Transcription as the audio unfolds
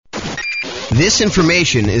This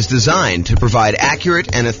information is designed to provide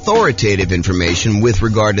accurate and authoritative information with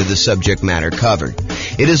regard to the subject matter covered.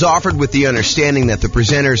 It is offered with the understanding that the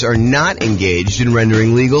presenters are not engaged in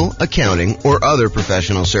rendering legal, accounting, or other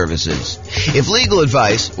professional services. If legal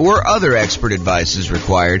advice or other expert advice is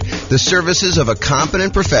required, the services of a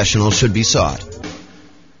competent professional should be sought.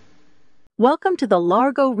 Welcome to the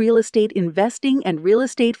Largo Real Estate Investing and Real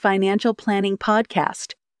Estate Financial Planning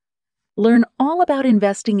Podcast. Learn all about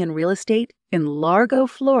investing in real estate in Largo,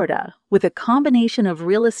 Florida, with a combination of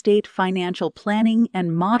real estate financial planning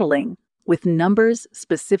and modeling with numbers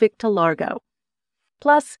specific to Largo.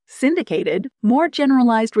 Plus, syndicated, more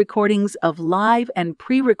generalized recordings of live and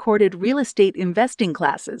pre-recorded real estate investing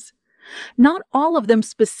classes, not all of them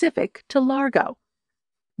specific to Largo.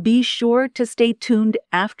 Be sure to stay tuned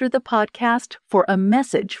after the podcast for a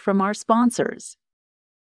message from our sponsors.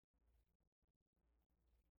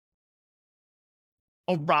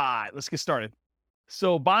 All right, let's get started.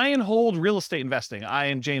 So buy and hold real estate investing. I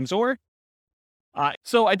am James Orr.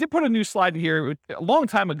 So I did put a new slide here. A long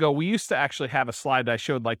time ago, we used to actually have a slide that I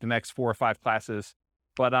showed like the next 4 or 5 classes.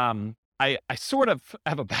 But I sort of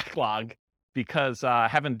have a backlog because I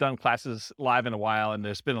haven't done classes live in a while. And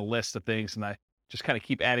there's been a list of things and I just kind of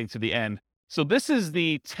keep adding to the end. So this is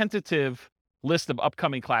the tentative list of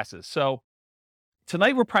upcoming classes. So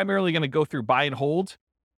tonight, we're primarily going to go through buy and hold.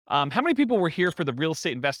 How many people were here for the real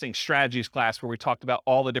estate investing strategies class where we talked about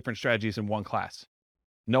all the different strategies in one class?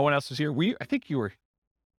 No one else was here? I think you were.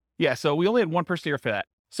 Yeah, so we only had one person here for that.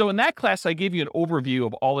 So in that class, I gave you an overview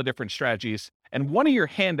of all the different strategies. And one of your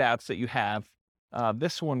handouts that you have,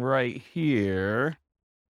 this one right here.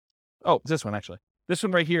 Oh, this one actually. This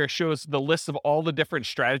one right here shows the list of all the different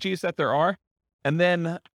strategies that there are. And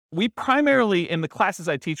then we primarily, in the classes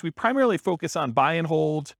I teach, we primarily focus on buy and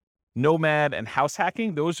hold, nomad, and house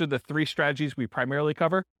hacking. Those are the 3 strategies we primarily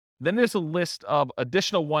cover. Then there's a list of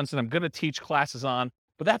additional ones that I'm going to teach classes on,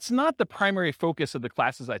 but that's not the primary focus of the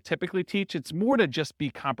classes I typically teach. It's more to just be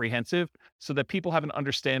comprehensive so that people have an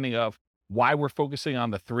understanding of why we're focusing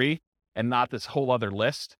on the 3 and not this whole other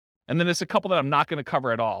list. And then there's a couple that I'm not going to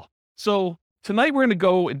cover at all. So tonight we're going to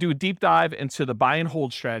go and do a deep dive into the buy and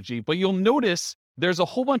hold strategy, but you'll notice there's a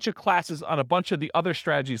whole bunch of classes on a bunch of the other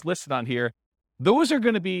strategies listed on here. Those are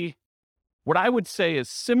going to be what I would say is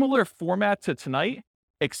similar format to tonight,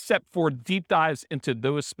 except for deep dives into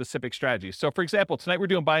those specific strategies. So for example, tonight we're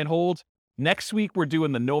doing buy and hold. Next week, we're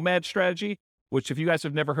doing the nomad strategy, which if you guys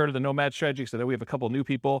have never heard of the nomad strategy, because I know we have a couple of new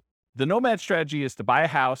people, the nomad strategy is to buy a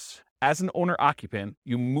house as an owner occupant.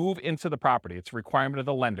 You move into the property. It's a requirement of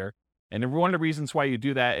the lender. And one of the reasons why you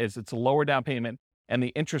do that is it's a lower down payment and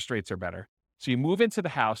the interest rates are better. So you move into the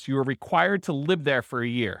house, you are required to live there for a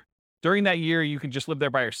year. During that year, you can just live there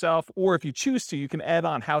by yourself, or if you choose to, you can add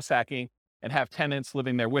on house hacking and have tenants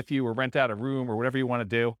living there with you or rent out a room or whatever you want to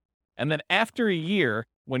do. And then after a year,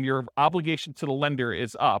 when your obligation to the lender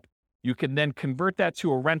is up, you can then convert that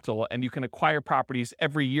to a rental and you can acquire properties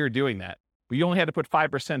every year doing that. But you only had to put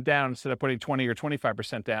 5% down instead of putting 20 or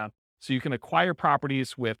 25% down. So you can acquire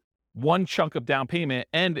properties with one chunk of down payment,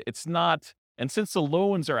 and since the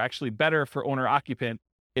loans are actually better for owner occupant,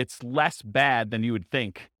 it's less bad than you would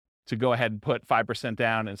think to go ahead and put 5%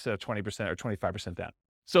 down instead of 20% or 25% down.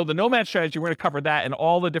 So the nomad strategy, we're going to cover that and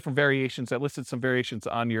all the different variations. I listed some variations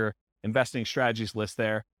on your investing strategies list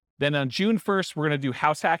there. Then on June 1st, we're going to do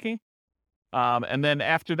house hacking. And then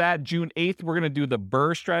after that, June 8th, we're going to do the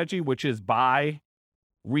BRRRR strategy, which is buy,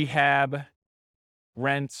 rehab,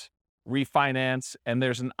 rent, refinance. And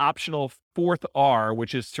there's an optional 4th R,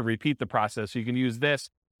 which is to repeat the process. So you can use this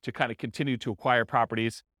to kind of continue to acquire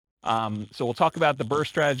properties. So we'll talk about the BRRRR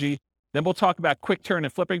strategy. Then we'll talk about quick turn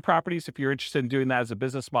and flipping properties if you're interested in doing that as a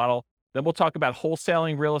business model. Then we'll talk about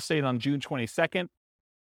wholesaling real estate on June 22nd.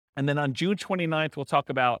 And then on June 29th, we'll talk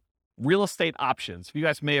about real estate options. You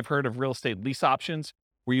guys may have heard of real estate lease options,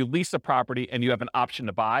 where you lease a property and you have an option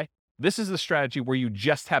to buy. This is the strategy where you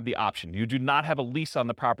just have the option. You do not have a lease on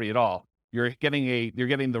the property at all. You're getting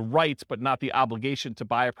the rights, but not the obligation to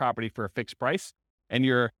buy a property for a fixed price. And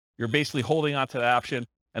you're basically holding on to that option.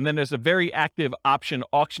 And then there's a very active option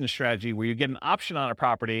auction strategy where you get an option on a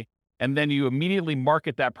property and then you immediately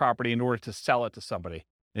market that property in order to sell it to somebody.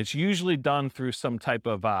 And it's usually done through some type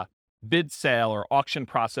of bid sale or auction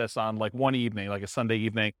process on like one evening, like a Sunday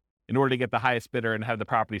evening, in order to get the highest bidder and have the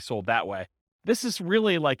property sold that way. This is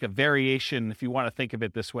really like a variation, if you want to think of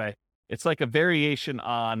it this way. It's like a variation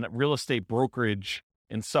on real estate brokerage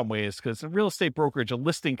in some ways, because a real estate brokerage, a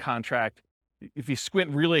listing contract, if you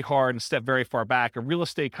squint really hard and step very far back, a real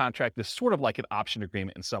estate contract is sort of like an option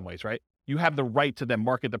agreement in some ways, right? You have the right to then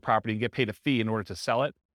market the property and get paid a fee in order to sell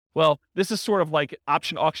it. Well, this is sort of like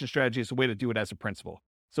option auction strategy is a way to do it as a principal.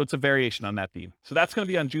 So it's a variation on that theme. So that's going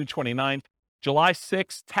to be on June 29th. July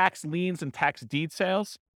 6th, tax liens and tax deed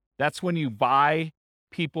sales. That's when you buy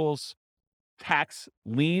people's tax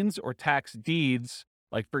liens or tax deeds.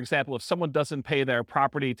 Like, for example, if someone doesn't pay their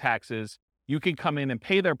property taxes, you can come in and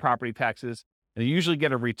pay their property taxes, and you usually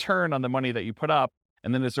get a return on the money that you put up.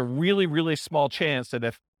 And then there's a really, really small chance that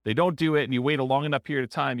if they don't do it and you wait a long enough period of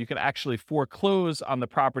time, you can actually foreclose on the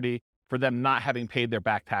property for them not having paid their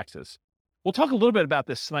back taxes. We'll talk a little bit about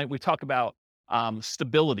this tonight. We talk about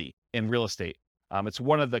stability in real estate. It's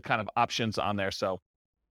one of the kind of options on there. So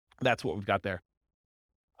that's what we've got there.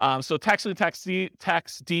 So tax lien,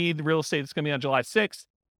 tax deed, real estate is going to be on July 6th.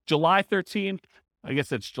 July 13th, I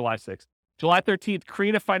guess it's July 6th. July 13th,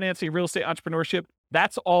 creative financing, real estate entrepreneurship.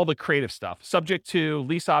 That's all the creative stuff. Subject to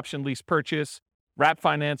lease option, lease purchase, wrap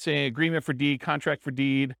financing, agreement for deed, contract for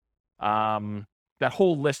deed. That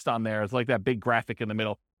whole list on there is like that big graphic in the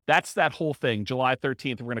middle. That's that whole thing. July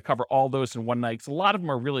 13th, we're going to cover all those in one night. 'Cause a lot of them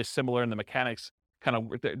are really similar in the mechanics.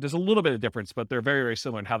 There's a little bit of difference, but they're very, very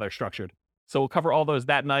similar in how they're structured. So we'll cover all those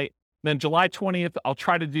that night. Then July 20th, I'll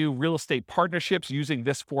try to do real estate partnerships using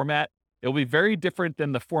this format. It'll be very different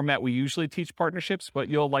than the format we usually teach partnerships, but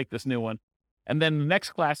you'll like this new one. And then the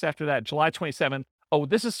next class after that, July 27th. Oh,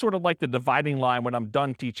 this is sort of like the dividing line when I'm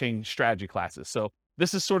done teaching strategy classes. So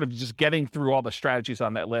this is sort of just getting through all the strategies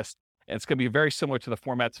on that list. And it's going to be very similar to the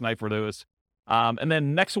format tonight for those. And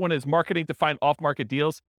then next one is marketing to find off-market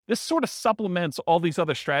deals. This sort of supplements all these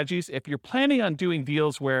other strategies. If you're planning on doing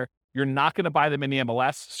deals where you're not going to buy them in the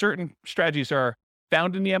MLS, certain strategies are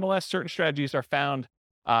found in the MLS. Certain strategies are found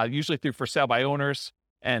usually through for sale by owners,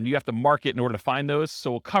 and you have to market in order to find those.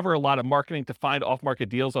 So we'll cover a lot of marketing to find off-market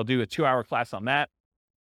deals. I'll do a 2-hour class on that.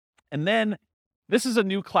 And then this is a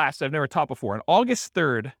new class I've never taught before. On August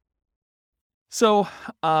 3rd, so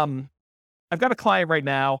I've got a client right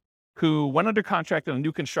now who went under contract on a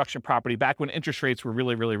new construction property back when interest rates were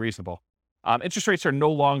really, really reasonable. Interest rates are no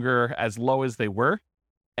longer as low as they were.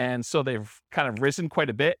 And so they've kind of risen quite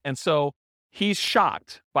a bit. And so he's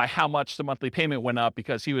shocked by how much the monthly payment went up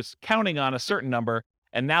because he was counting on a certain number.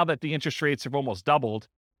 And now that the interest rates have almost doubled,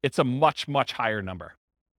 it's a much, much higher number.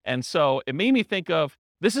 And so it made me think of,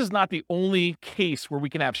 this is not the only case where we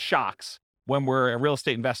can have shocks when we're a real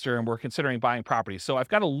estate investor and we're considering buying properties. So I've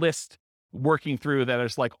got a list working through that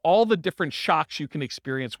is like all the different shocks you can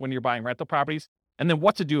experience when you're buying rental properties and then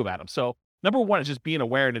what to do about them. So number one is just being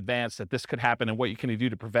aware in advance that this could happen and what you can do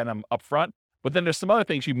to prevent them up front. But then there's some other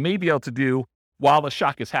things you may be able to do while the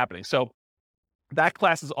shock is happening. So that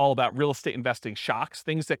class is all about real estate investing shocks,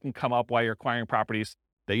 things that can come up while you're acquiring properties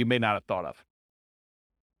that you may not have thought of.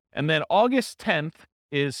 And then August 10th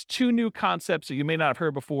is 2 new concepts that you may not have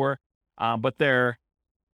heard before, but there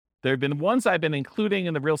have been ones I've been including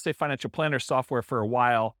in the Real Estate Financial Planner software for a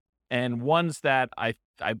while, and ones that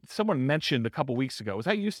someone mentioned a couple weeks ago. Was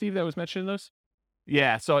that you, Steve, that was mentioning those?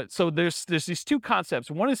 Yeah. So there's these 2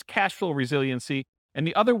 concepts. One is cash flow resiliency, and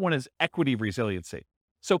the other one is equity resiliency.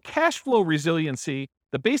 So cash flow resiliency,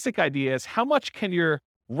 the basic idea is how much can your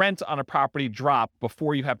rent on a property drop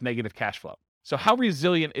before you have negative cash flow? So how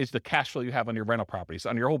resilient is the cash flow you have on your rental properties,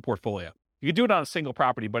 on your whole portfolio? You can do it on a single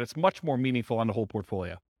property, but it's much more meaningful on the whole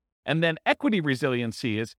portfolio. And then equity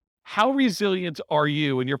resiliency is how resilient are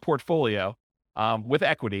you in your portfolio with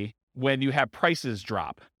equity when you have prices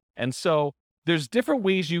drop? And so there's different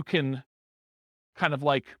ways you can kind of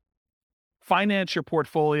like finance your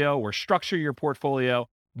portfolio or structure your portfolio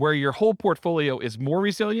where your whole portfolio is more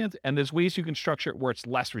resilient, and there's ways you can structure it where it's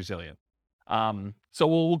less resilient. So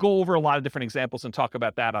we'll go over a lot of different examples and talk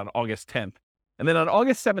about that on August 10th. And then on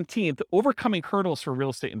August 17th, overcoming hurdles for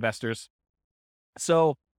real estate investors.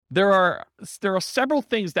 So there are several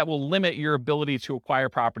things that will limit your ability to acquire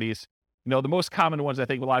properties. You know, the most common ones I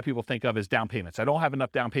think a lot of people think of is down payments. I don't have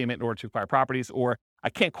enough down payment in order to acquire properties, or I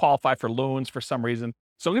can't qualify for loans for some reason.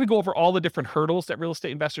 So I'm going to go over all the different hurdles that real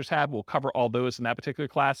estate investors have. We'll cover all those in that particular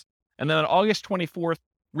class. And then on August 24th,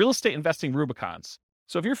 real estate investing Rubicons.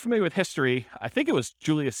 So if you're familiar with history, I think it was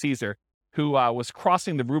Julius Caesar who was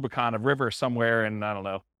crossing the Rubicon, a river somewhere in, I don't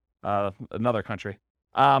know, another country.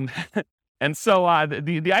 And so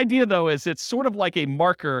the idea, though, is it's sort of like a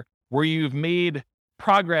marker where you've made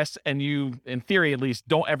progress and you, in theory at least,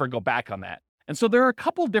 don't ever go back on that. And so there are a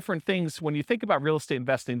couple different things when you think about real estate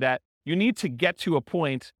investing that you need to get to a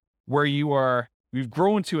point where you've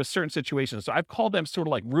grown to a certain situation. So I've called them sort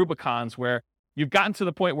of like Rubicons, where you've gotten to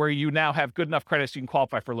the point where you now have good enough credit so you can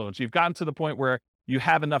qualify for loans. You've gotten to the point where you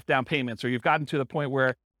have enough down payments, or you've gotten to the point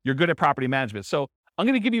where you're good at property management. So I'm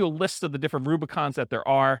going to give you a list of the different Rubicons that there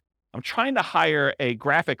are. I'm trying to hire a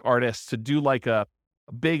graphic artist to do like a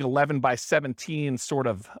a big 11 by 17 sort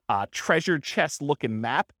of treasure chest looking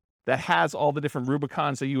map that has all the different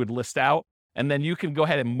Rubicons that you would list out. And then you can go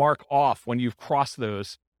ahead and mark off when you've crossed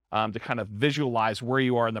those to kind of visualize where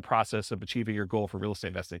you are in the process of achieving your goal for real estate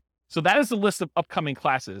investing. So that is the list of upcoming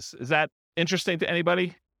classes. Is that interesting to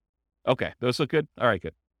anybody? Okay, those look good. All right,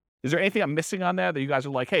 good. Is there anything I'm missing on there that you guys are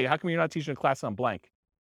like, hey, how come you're not teaching a class on blank?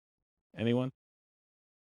 Anyone?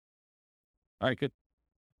 All right, good.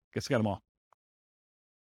 Guess I got them all.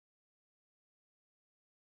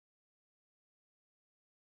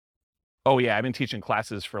 Oh yeah, I've been teaching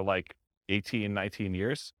classes for like 18, 19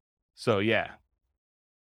 years. So yeah.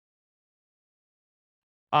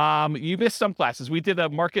 You missed some classes. We did a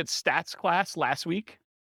market stats class last week.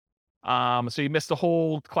 So you missed a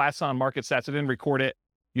whole class on market stats. I didn't record it.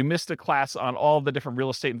 You missed a class on all the different real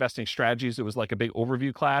estate investing strategies. It was like a big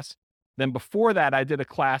overview class. Then before that, I did a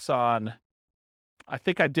class on, I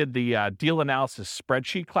think I did the deal analysis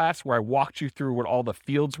spreadsheet class where I walked you through what all the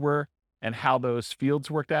fields were and how those fields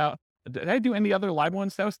worked out. Did I do any other live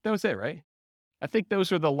ones? That was it, right? I think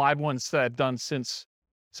those are the live ones that I've done since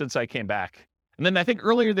I came back. And then I think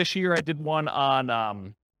earlier this year, I did one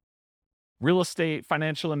on real estate,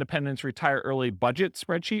 financial independence, retire early budget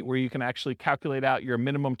spreadsheet, where you can actually calculate out your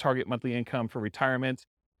minimum target monthly income for retirement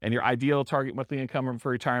and your ideal target monthly income for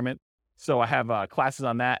retirement. So I have classes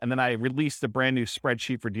on that. And then I released a brand new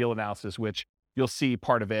spreadsheet for deal analysis, which you'll see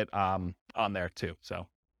part of it on there too. So,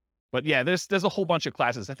 but yeah, there's a whole bunch of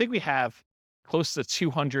classes. I think we have close to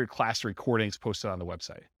 200 class recordings posted on the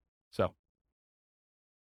website. So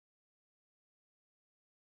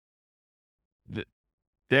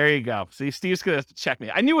there you go. See, Steve's going to check me.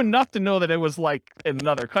 I knew enough to know that it was like in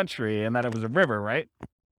another country and that it was a river, right?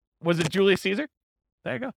 Was it Julius Caesar?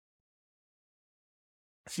 There you go.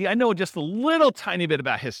 See, I know just a little tiny bit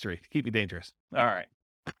about history to keep me dangerous. All right.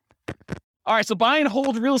 All right, so buy and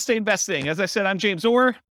hold real estate investing. As I said, I'm James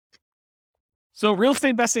Orr. So real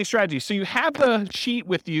estate investing strategies. So you have the sheet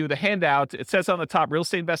with you, the handout. It says on the top, real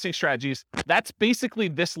estate investing strategies. That's basically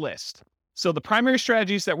this list. So the primary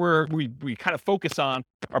strategies that we kind of focus on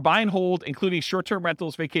are buy and hold, including short-term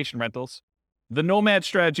rentals, vacation rentals, the nomad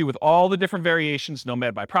strategy with all the different variations,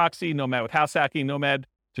 nomad by proxy, nomad with house hacking, nomad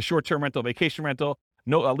to short-term rental, vacation rental,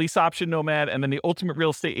 lease option nomad, and then the ultimate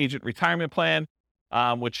real estate agent retirement plan,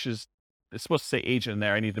 which is, it's supposed to say agent in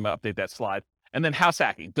there. I need to update that slide. And then house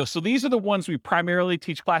hacking. So these are the ones we primarily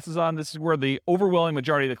teach classes on. This is where the overwhelming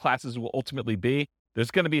majority of the classes will ultimately be.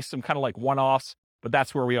 There's going to be some kind of like one-offs, but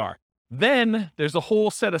that's where we are. Then there's a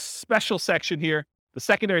whole set of special section here, the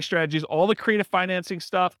secondary strategies, all the creative financing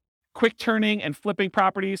stuff, quick turning and flipping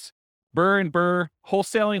properties, BRRRR and BRRRR,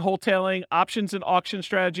 wholetailing, options and auction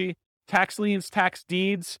strategy, tax liens, tax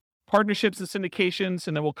deeds, partnerships and syndications,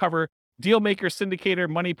 and then we'll cover deal maker, syndicator,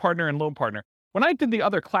 money partner, and loan partner. When I did the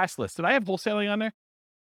other class list, did I have wholesaling on there?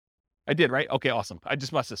 I did, right? Okay, awesome. I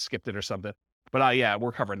just must have skipped it or something. But yeah,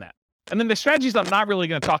 we're covering that. And then the strategies I'm not really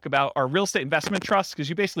going to talk about are real estate investment trusts, because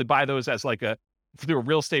you basically buy those as like through a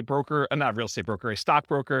real estate broker, not a real estate broker, a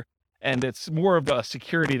stockbroker. And it's more of a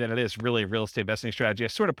security than it is really a real estate investing strategy. I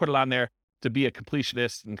sort of put it on there to be a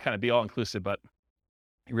completionist and kind of be all inclusive, but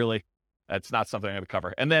really, that's not something I'm going to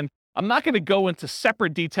cover. And then I'm not going to go into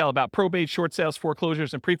separate detail about probate, short sales,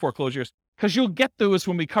 foreclosures, and pre-foreclosures, because you'll get those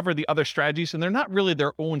when we cover the other strategies, and they're not really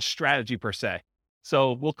their own strategy per se.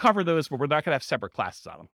 So we'll cover those, but we're not going to have separate classes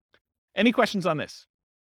on them. Any questions on this?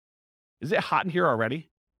 Is it hot in here already?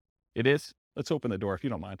 It is? Let's open the door if you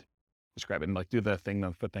don't mind. Just grab it and do the thing,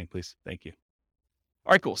 the foot thing, please. Thank you.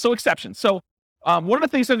 All right, cool. So exceptions. So one of the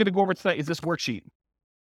things I'm going to go over tonight is this worksheet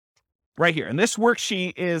right here. And this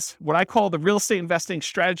worksheet is what I call the real estate investing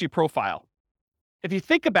strategy profile. If you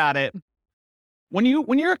think about it, when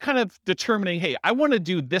you're kind of determining, hey, I want to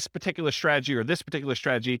do this particular strategy or this particular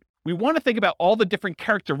strategy, we want to think about all the different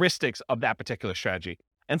characteristics of that particular strategy.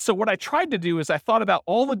 And so what I tried to do is I thought about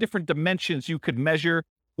all the different dimensions you could measure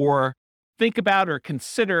or think about or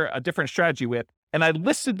consider a different strategy with. And I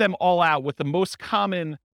listed them all out with the most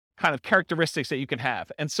common kind of characteristics that you can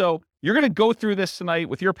have. And so you're going to go through this tonight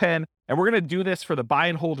with your pen, and we're going to do this for the buy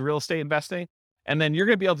and hold real estate investing. And then you're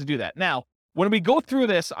going to be able to do that. Now, when we go through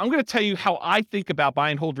this, I'm going to tell you how I think about buy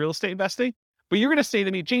and hold real estate investing, but you're going to say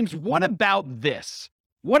to me, James, what about this?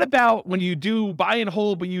 What about when you do buy and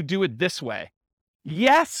hold, but you do it this way?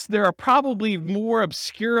 Yes, there are probably more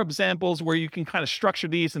obscure examples where you can kind of structure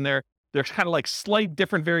these, and there's kind of like slight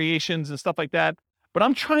different variations and stuff like that. But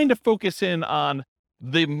I'm trying to focus in on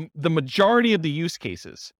the majority of the use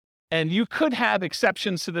cases. And you could have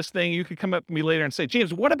exceptions to this thing. You could come up to me later and say,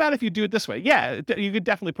 James, what about if you do it this way? Yeah, you could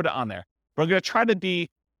definitely put it on there. But I'm going to try to be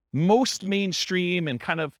most mainstream and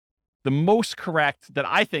kind of the most correct that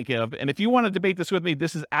I think of. And if you want to debate this with me,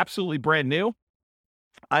 this is absolutely brand new.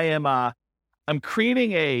 I'm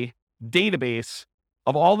creating a database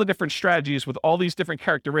of all the different strategies with all these different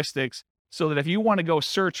characteristics, so that if you want to go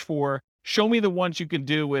search for, show me the ones you could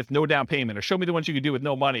do with no down payment, or show me the ones you could do with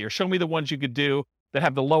no money, or show me the ones you could do that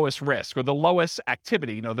have the lowest risk or the lowest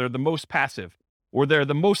activity, they're the most passive or they're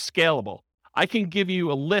the most scalable. I can give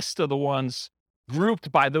you a list of the ones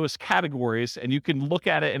grouped by those categories, and you can look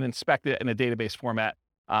at it and inspect it in a database format.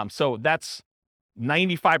 So that's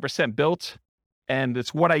 95% built, and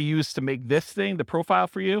it's what I use to make this thing, the profile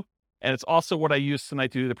for you. And it's also what I use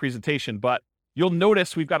tonight to do the presentation. But you'll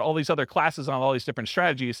notice we've got all these other classes on all these different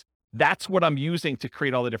strategies. That's what I'm using to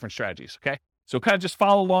create all the different strategies, okay? So kind of just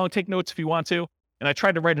follow along, take notes if you want to. And I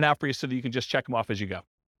tried to write it out for you so that you can just check them off as you go.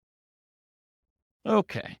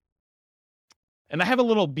 Okay. And I have a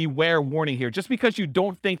little beware warning here. Just because you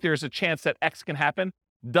don't think there's a chance that X can happen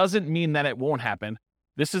doesn't mean that it won't happen.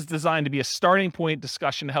 This is designed to be a starting point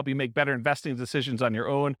discussion to help you make better investing decisions on your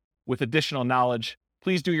own with additional knowledge.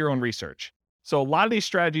 Please do your own research. So a lot of these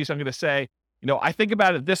strategies, I'm going to say, I think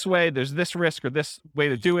about it this way, there's this risk or this way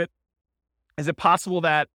to do it. Is it possible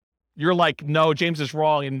that you're like, no, James is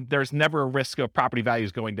wrong, and there's never a risk of property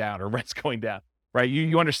values going down or rents going down, right?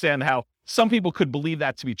 You understand how some people could believe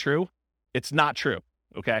that to be true. It's not true,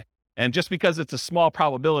 okay? And just because it's a small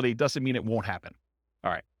probability doesn't mean it won't happen.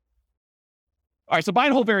 All right, so buy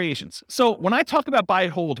and hold variations. So when I talk about buy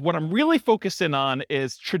and hold, what I'm really focusing on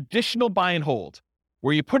is traditional buy and hold,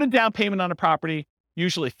 where you put a down payment on a property,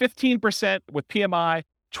 usually 15% with PMI,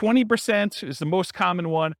 20% is the most common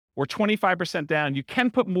one, or 25% down. You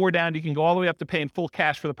can put more down. You can go all the way up to paying full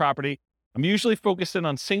cash for the property. I'm usually focusing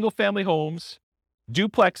on single family homes,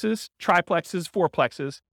 duplexes, triplexes,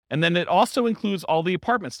 fourplexes, and then it also includes all the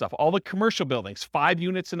apartment stuff, all the commercial buildings, 5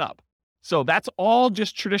 units and up. So that's all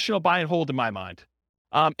just traditional buy and hold in my mind.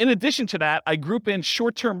 In addition to that, I group in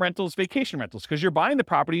short-term rentals, vacation rentals, because you're buying the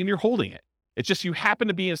property and you're holding it. It's just you happen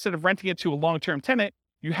to be, instead of renting it to a long-term tenant,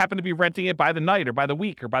 you happen to be renting it by the night or by the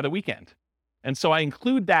week or by the weekend. And so I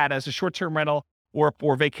include that as a short-term rental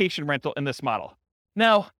or vacation rental in this model.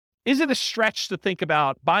 Now, is it a stretch to think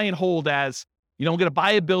about buy and hold as, I'm going to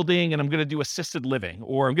buy a building and I'm going to do assisted living,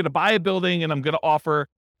 or I'm going to buy a building and I'm going to offer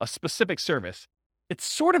a specific service? It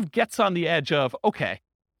sort of gets on the edge of, okay,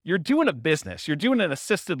 you're doing a business, you're doing an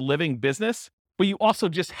assisted living business, but you also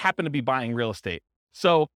just happen to be buying real estate.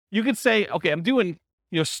 So you could say, okay, I'm doing,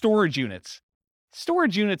 storage units.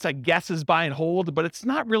 Storage units, I guess, is buy and hold, but it's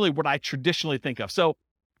not really what I traditionally think of. So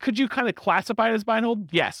could you kind of classify it as buy and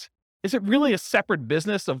hold? Yes. Is it really a separate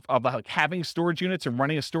business of like having storage units and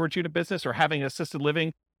running a storage unit business, or having assisted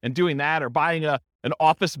living and doing that, or buying an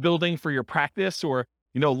office building for your practice, or,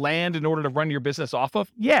 land in order to run your business off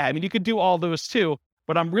of? Yeah, I mean, you could do all those too,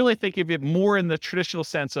 but I'm really thinking of it more in the traditional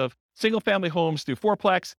sense of single family homes through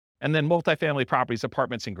fourplex, and then multifamily properties,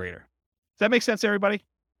 apartments, and greater. Does that make sense, everybody?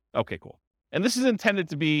 Okay, cool. And this is intended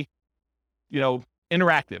to be,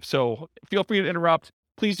 interactive. So feel free to interrupt.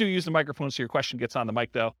 Please do use the microphone so your question gets on the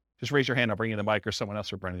mic, though. Just raise your hand. I'll bring you the mic, or someone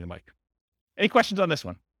else will bring you the mic. Any questions on this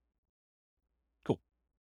one? Cool.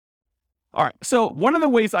 All right. So one of the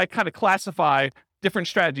ways I kind of classify different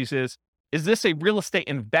strategies is this a real estate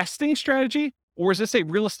investing strategy, or is this a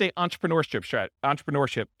real estate entrepreneurship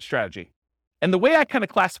strategy? And the way I kind of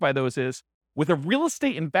classify those is, with a real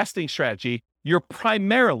estate investing strategy, you're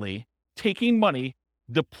primarily taking money,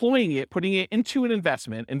 deploying it, putting it into an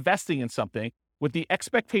investment, investing in something with the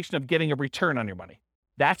expectation of getting a return on your money.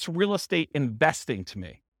 That's real estate investing to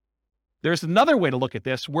me. There's another way to look at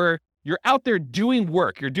this where you're out there doing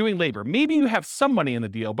work, you're doing labor. Maybe you have some money in the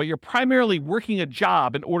deal, but you're primarily working a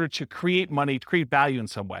job in order to create money, to create value in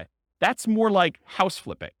some way. That's more like house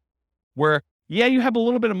flipping, where, yeah, you have a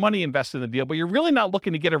little bit of money invested in the deal, but you're really not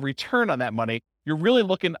looking to get a return on that money. You're really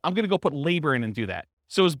looking, I'm going to go put labor in and do that.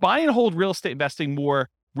 So is buy and hold real estate investing more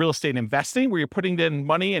real estate investing, where you're putting in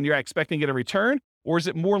money and you're expecting to get a return? Or is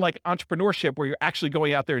it more like entrepreneurship, where you're actually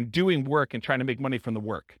going out there and doing work and trying to make money from the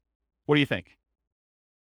work? What do you think?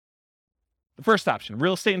 The first option,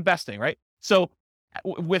 real estate investing, right? So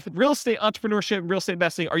with real estate entrepreneurship, real estate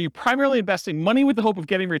investing, are you primarily investing money with the hope of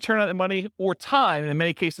getting a return on that money, or time, in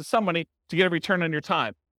many cases some money, to get a return on your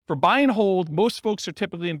time? For buy and hold, most folks are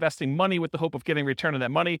typically investing money with the hope of getting a return on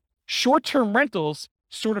that money. Short-term rentals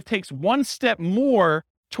sort of takes one step more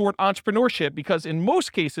toward entrepreneurship, because in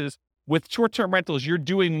most cases with short-term rentals, you're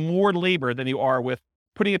doing more labor than you are with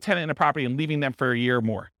putting a tenant in a property and leaving them for a year or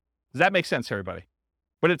more. Does that make sense, everybody?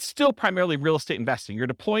 But it's still primarily real estate investing. You're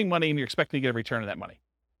deploying money and you're expecting to get a return on that money.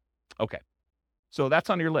 Okay. So that's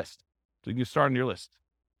on your list. So you can start on your list.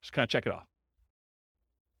 Just kind of check it off.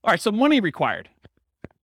 All right, so money required.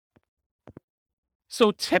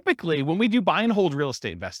 So typically when we do buy and hold real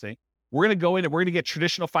estate investing, we're going to go in and we're going to get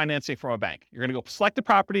traditional financing from a bank. You're going to go select a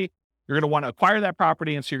property. You're going to want to acquire that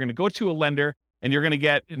property. And so you're going to go to a lender and you're going to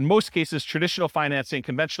get, in most cases, traditional financing,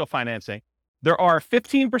 conventional financing. There are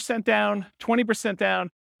 15% down, 20% down,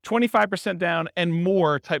 25% down, and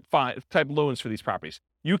more type loans for these properties.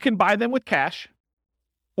 You can buy them with cash,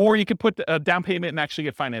 or you can put a down payment and actually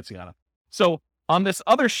get financing on them. So on this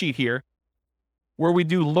other sheet here, where we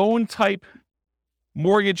do loan type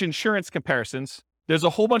mortgage insurance comparisons, there's a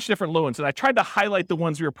whole bunch of different loans. And I tried to highlight the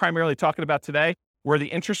ones we were primarily talking about today, where the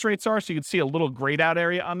interest rates are. So you can see a little grayed out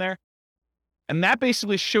area on there. And that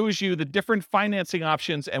basically shows you the different financing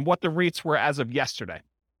options and what the rates were as of yesterday.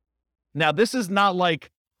 Now, this is not like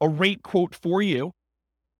a rate quote for you.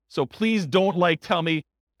 So please don't tell me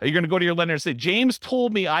you're going to go to your lender and say, James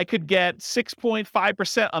told me I could get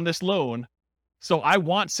 6.5% on this loan, so I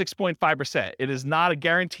want 6.5%. It is not a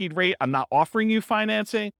guaranteed rate. I'm not offering you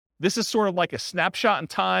financing. This is sort of like a snapshot in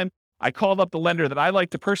time. I called up the lender that I like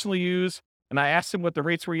to personally use, and I asked him what the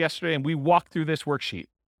rates were yesterday, and we walked through this worksheet.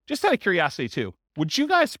 Just out of curiosity too, would you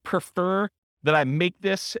guys prefer that I make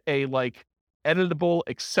this a editable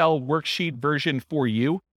Excel worksheet version for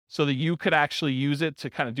you so that you could actually use it to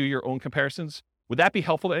kind of do your own comparisons? Would that be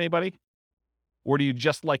helpful to anybody? Or do you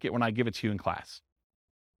just like it when I give it to you in class?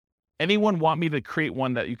 Anyone want me to create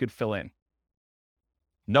one that you could fill in?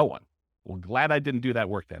 No one. Well, glad I didn't do that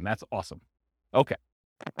work then. That's awesome. Okay.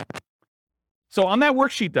 So on that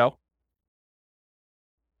worksheet though,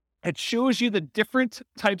 it shows you the different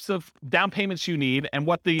types of down payments you need and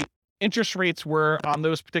what the interest rates were on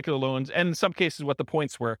those particular loans, and in some cases what the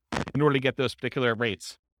points were in order to get those particular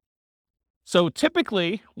rates. So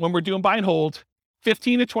typically when we're doing buy and hold,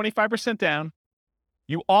 15 to 25% down,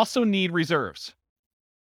 you also need reserves.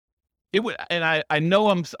 It would, and I know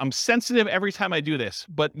I'm sensitive every time I do this,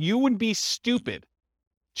 but you would be stupid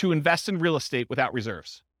to invest in real estate without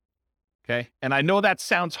reserves. Okay? And I know that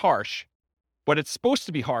sounds harsh, but it's supposed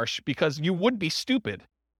to be harsh because you would be stupid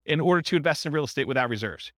in order to invest in real estate without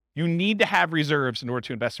reserves. You need to have reserves in order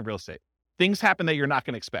to invest in real estate. Things happen that you're not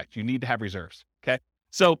going to expect. You need to have reserves. Okay?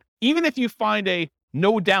 So even if you find a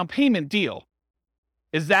no down payment deal,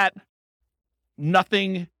 is that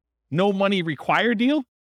nothing, no money required deal?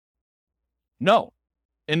 No.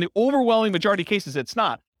 In the overwhelming majority of cases, it's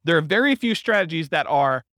not. There are very few strategies that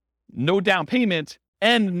are no down payment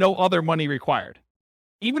and no other money required.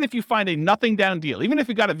 Even if you find a nothing down deal, even if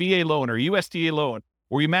you got a VA loan or USDA loan,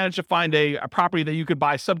 or you manage to find a property that you could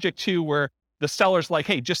buy subject to where the seller's like,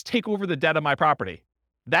 hey, just take over the debt of my property.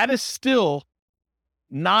 That is still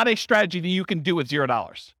not a strategy that you can do with $0.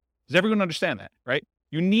 Does everyone understand that, right?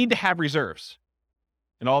 You need to have reserves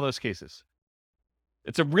in all those cases.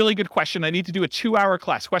 It's a really good question. I need to do a 2-hour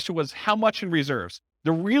class. Question was, how much in reserves?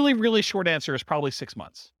 The really, really short answer is probably 6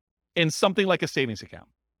 months in something like a savings account.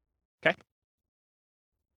 Okay?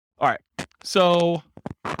 All right. So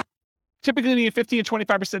typically you need 15 to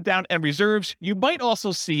 25% down and reserves. You might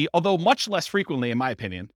also see, although much less frequently, in my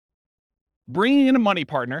opinion, bringing in a money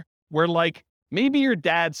partner where maybe your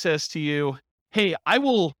dad says to you, hey, I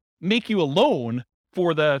will make you a loan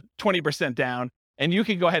for the 20% down and you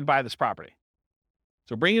can go ahead and buy this property.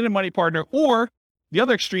 So bring in a money partner, or the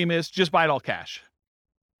other extreme is just buy it all cash.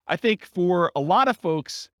 I think for a lot of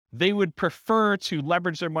folks, they would prefer to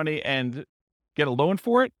leverage their money and get a loan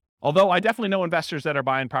for it. Although I definitely know investors that are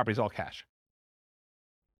buying properties all cash.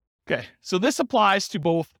 Okay, so this applies to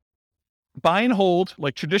both buy and hold,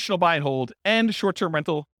 like traditional buy and hold, and short-term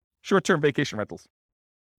vacation rentals.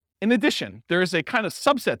 In addition, there is a kind of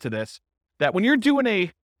subset to this that when you're doing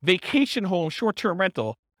a vacation home short-term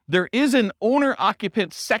rental, there is an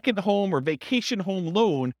owner-occupant second home or vacation home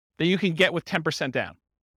loan that you can get with 10% down.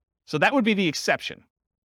 So that would be the exception.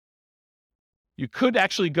 You could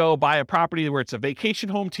actually go buy a property where it's a vacation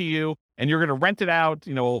home to you and you're going to rent it out,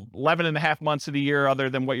 11 and a half months of the year other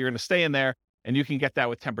than what you're going to stay in there, and you can get that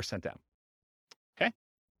with 10% down. Okay?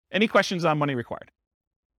 Any questions on money required?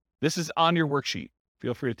 This is on your worksheet.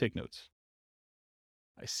 Feel free to take notes.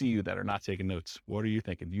 I see you that are not taking notes. What are you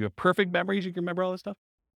thinking? Do you have perfect memories? You can remember all this stuff?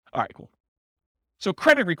 All right, cool. So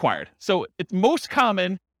credit required. So it's most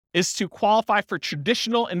common is to qualify for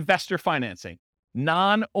traditional investor financing,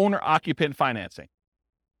 non-owner occupant financing.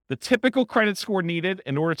 The typical credit score needed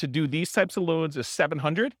in order to do these types of loans is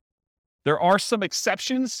 700. There are some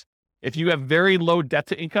exceptions if you have very low debt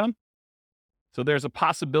to income. So there's a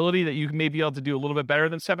possibility that you may be able to do a little bit better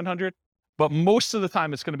than 700, but most of the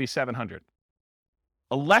time it's going to be 700.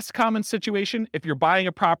 A less common situation, if you're buying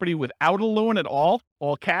a property without a loan at all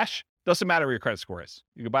cash, doesn't matter what your credit score is.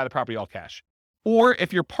 You can buy the property all cash. Or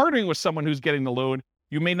if you're partnering with someone who's getting the loan,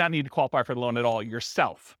 you may not need to qualify for the loan at all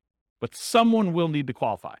yourself, but someone will need to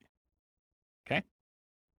qualify. Okay?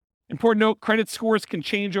 Important note, credit scores can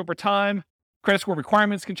change over time. Credit score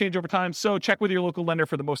requirements can change over time. So check with your local lender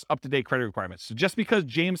for the most up-to-date credit requirements. So just because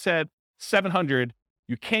James said 700,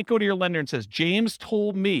 you can't go to your lender and says, James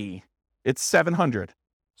told me it's 700.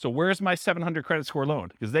 So where's my 700 credit score loan?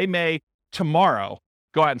 Because they may tomorrow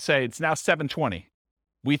go out and say it's now 720.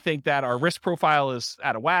 We think that our risk profile is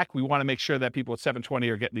out of whack. We want to make sure that people at 720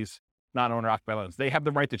 are getting these non-owner occupied loans. They have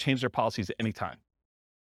the right to change their policies at any time.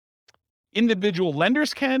 Individual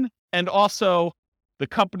lenders can, and also the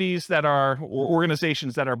companies that are, or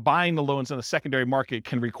organizations that are buying the loans in the secondary market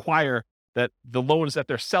can require that the loans that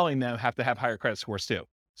they're selling them have to have higher credit scores too.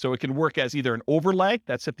 So it can work as either an overlay,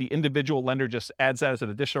 that's if the individual lender just adds that as an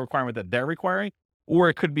additional requirement that they're requiring, or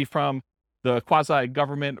it could be from the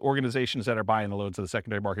quasi-government organizations that are buying the loans in the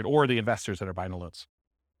secondary market or the investors that are buying the loans.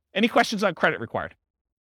 Any questions on credit required?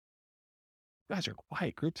 You guys are a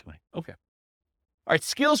quiet group tonight. Okay. All right,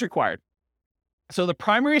 skills required. So the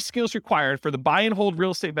primary skills required for the buy and hold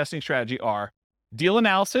real estate investing strategy are deal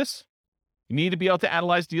analysis. You need to be able to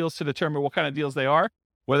analyze deals to determine what kind of deals they are,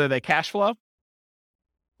 whether they cash flow,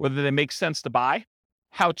 whether they make sense to buy,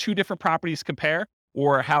 how 2 different properties compare,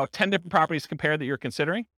 or how 10 different properties compare that you're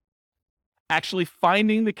considering. Actually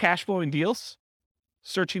finding the cash flowing deals,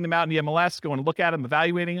 searching them out in the MLS, going to look at them,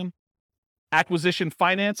 evaluating them. Acquisition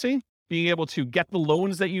financing, being able to get the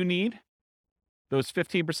loans that you need, those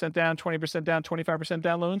 15% down, 20% down, 25%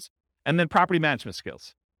 down loans, and then property management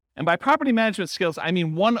skills. And by property management skills, I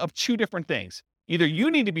mean one of 2 different things. Either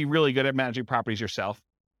you need to be really good at managing properties yourself,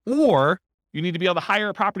 or you need to be able to hire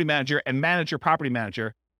a property manager and manage your property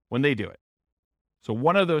manager when they do it. So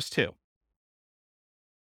one of those 2.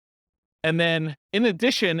 And then in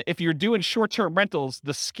addition, if you're doing short-term rentals,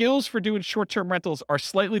 the skills for doing short-term rentals are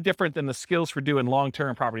slightly different than the skills for doing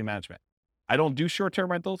long-term property management. I don't do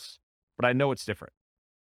short-term rentals, but I know it's different.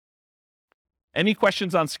 Any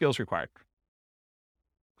questions on skills required?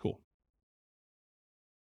 Cool.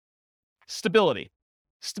 Stability.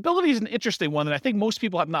 Stability is an interesting one that I think most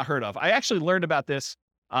people have not heard of. I actually learned about this.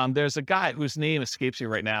 There's a guy whose name escapes me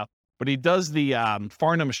right now, but he does the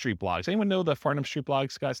Farnham Street blogs. Anyone know the Farnham Street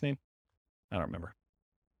blogs guy's name? I don't remember.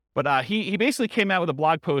 But he basically came out with a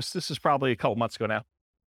blog post. This is probably a couple months ago now.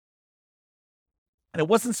 And it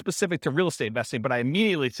wasn't specific to real estate investing, but I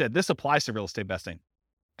immediately said, this applies to real estate investing.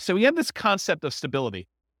 So we have this concept of stability.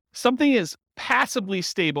 Something is passively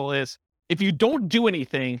stable is if you don't do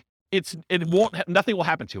anything, nothing will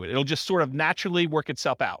happen to it. It'll just sort of naturally work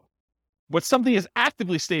itself out. But something is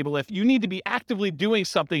actively stable if you need to be actively doing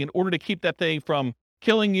something in order to keep that thing from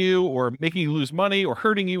killing you or making you lose money or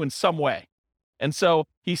hurting you in some way. And so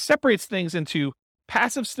he separates things into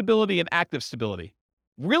passive stability and active stability.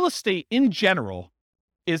 Real estate in general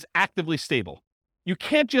is actively stable. You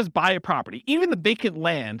can't just buy a property, even the vacant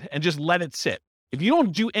land, and just let it sit. If you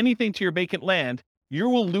don't do anything to your vacant land, you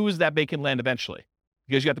will lose that vacant land eventually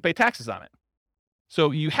because you have to pay taxes on it. So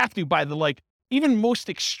you have to, by the even most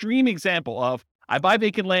extreme example of, I buy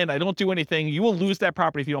vacant land, I don't do anything, you will lose that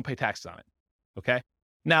property if you don't pay taxes on it. Okay?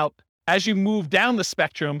 Now, as you move down the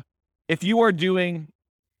spectrum, if you are doing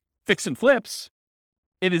fix and flips,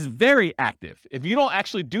 it is very active. If you don't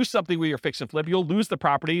actually do something with your fix and flip, you'll lose the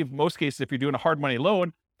property. In most cases, if you're doing a hard money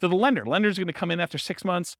loan, to the lender. Lender's going to come in after 6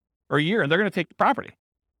 months or a year, and they're going to take the property.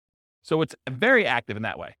 So it's very active in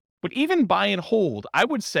that way. But even buy and hold, I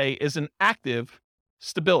would say, is an active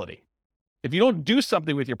stability. If you don't do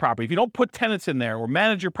something with your property, if you don't put tenants in there or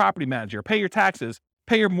manage your property manager, pay your taxes,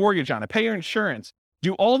 pay your mortgage on it, pay your insurance,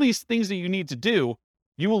 do all these things that you need to do,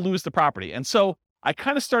 you will lose the property. And so I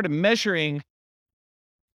kind of started measuring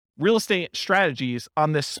real estate strategies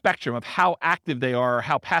on this spectrum of how active they are or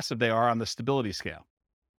how passive they are on the stability scale.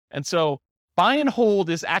 And so buy and hold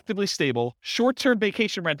is actively stable. Short-term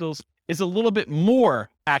vacation rentals is a little bit more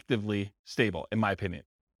actively stable, in my opinion.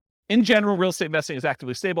 In general, real estate investing is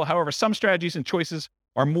actively stable. However, some strategies and choices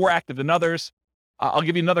are more active than others. I'll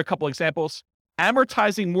give you another couple examples.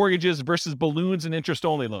 Amortizing mortgages versus balloons and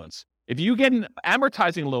interest-only loans. If you get an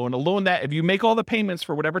amortizing loan, a loan that if you make all the payments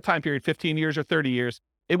for whatever time period, 15 years or 30 years,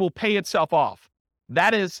 it will pay itself off.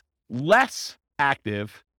 That is less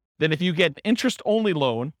active than if you get an interest-only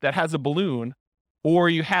loan that has a balloon, or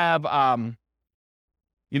you have, well,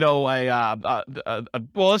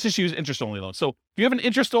 let's just use interest-only loan. So if you have an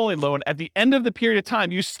interest-only loan, at the end of the period of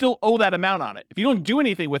time, you still owe that amount on it. If you don't do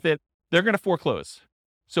anything with it, they're going to foreclose.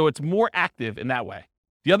 So it's more active in that way.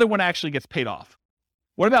 The other one actually gets paid off.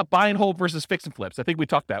 What about buy and hold versus fix and flips? I think we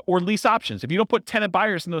talked about, or lease options. If you don't put tenant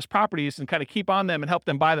buyers in those properties and kind of keep on them and help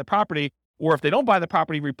them buy the property, Or if they don't buy the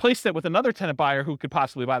property, replace it with another tenant buyer who could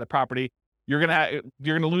possibly buy the property. You're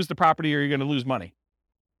gonna lose the property, or you're gonna lose money.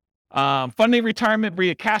 Funding retirement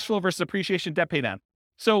via cash flow versus appreciation, debt pay down.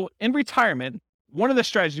 So in retirement, one of the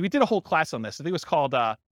strategies, we did a whole class on this. I think it was called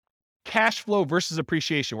cash flow versus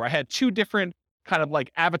appreciation, where I had two different kind of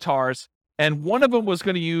like avatars, and one of them was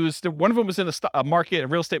going to one of them was in a market, a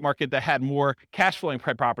real estate market that had more cash flowing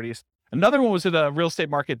properties. Another one was in a real estate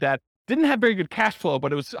market that didn't have very good cash flow,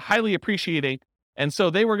 but it was highly appreciating. And so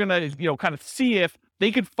they were going to, kind of see if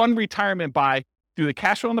they could fund retirement by through the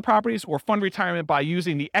cash flow on the properties, or fund retirement by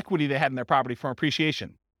using the equity they had in their property from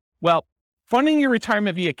appreciation. Well, funding your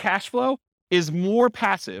retirement via cash flow is more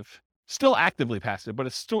passive, still actively passive, but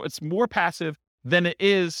it's more passive than it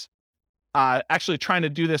is actually trying to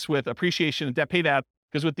do this with appreciation and debt pay down.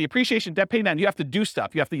 Because with the appreciation debt pay down, you have to do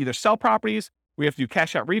stuff. You have to either sell properties, we have to do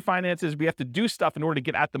cash out refinances, we have to do stuff in order to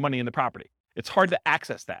get at the money in the property. It's hard to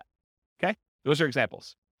access that. Okay, those are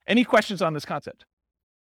examples. Any questions on this concept?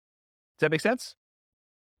 Does that make sense?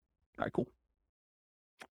 All right, cool.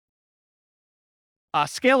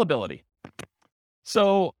 Scalability.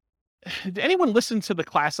 So did anyone listen to the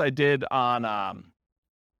class I did on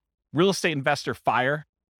Real Estate Investor Fire,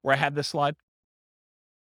 where I had this slide?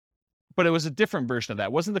 But it was a different version of that.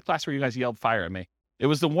 It wasn't the class where you guys yelled fire at me. It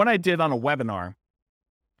was the one I did on a webinar.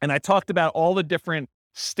 And I talked about all the different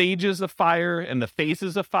stages of fire and the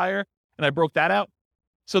phases of fire. And I broke that out.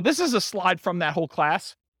 So this is a slide from that whole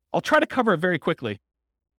class. I'll try to cover it very quickly.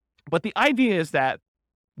 But the idea is that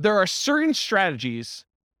there are certain strategies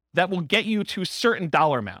that will get you to certain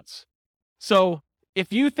dollar amounts. So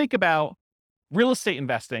if you think about real estate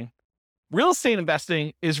investing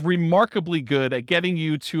is remarkably good at getting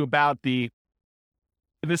you to about this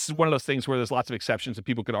is one of those things where there's lots of exceptions and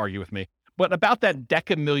people could argue with me, but about that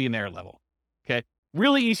deca-millionaire level. Okay.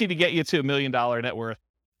 Really easy to get you to $1 million net worth,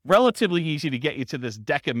 relatively easy to get you to this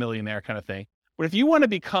deca-millionaire kind of thing. But if you want to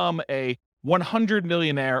become a 100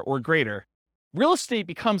 millionaire or greater, real estate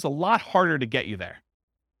becomes a lot harder to get you there.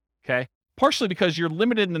 Okay. Partially because you're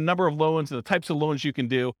limited in the number of loans and the types of loans you can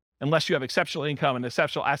do unless you have exceptional income and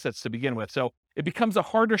exceptional assets to begin with. So it becomes a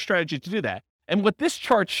harder strategy to do that. And what this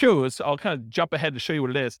chart shows, I'll kind of jump ahead to show you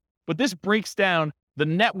what it is, but this breaks down the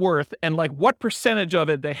net worth and like what percentage of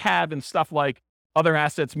it they have in stuff like other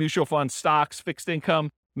assets, mutual funds, stocks, fixed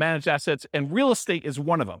income, managed assets, and real estate is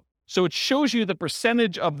one of them. So it shows you the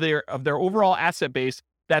percentage of their overall asset base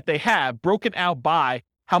that they have broken out by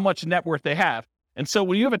how much net worth they have. And so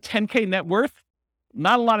when you have a 10K net worth,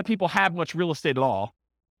 not a lot of people have much real estate at all,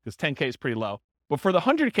 because 10K is pretty low. But for the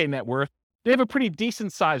 100K net worth, they have a pretty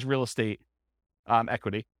decent sized real estate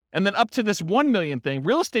equity. And then up to this 1 million thing,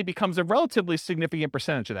 real estate becomes a relatively significant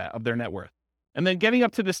percentage of that, of their net worth. And then getting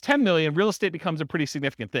up to this 10 million, real estate becomes a pretty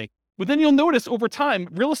significant thing. But then you'll notice over time,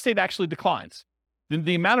 real estate actually declines.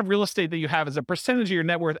 The amount of real estate that you have as a percentage of your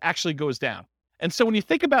net worth actually goes down. And so when you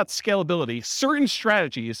think about scalability, certain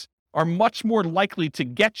strategies are much more likely to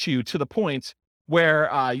get you to the point where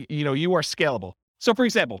you are scalable. So for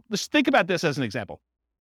example, let's think about this as an example.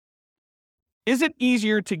 Is it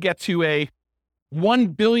easier to get to a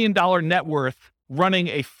 $1 billion net worth running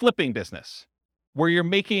a flipping business where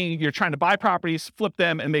you're trying to buy properties, flip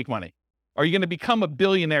them, and make money? Are you going to become a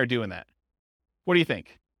billionaire doing that? What do you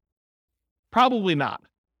think? Probably not.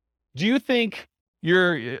 Do you think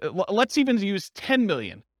let's even use 10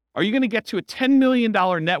 million. Are you going to get to a $10 million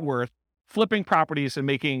net worth flipping properties and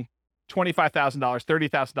making $25,000,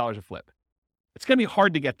 $30,000 a flip? It's going to be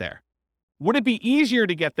hard to get there. Would it be easier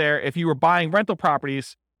to get there if you were buying rental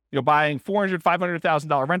properties, buying $400,000,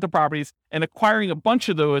 $500,000 rental properties and acquiring a bunch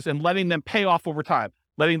of those and letting them pay off over time,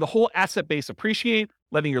 letting the whole asset base appreciate,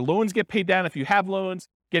 letting your loans get paid down if you have loans,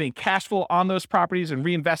 getting cash flow on those properties and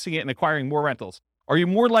reinvesting it and acquiring more rentals? Are you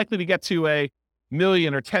more likely to get to a $1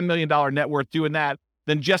 million or $10 million net worth doing that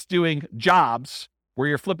than just doing jobs where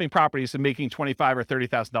you're flipping properties and making $25,000 or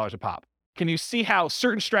 $30,000 a pop? Can you see how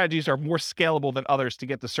certain strategies are more scalable than others to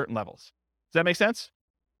get to certain levels? Does that make sense?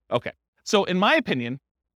 Okay. So in my opinion,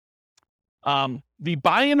 the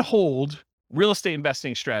buy and hold real estate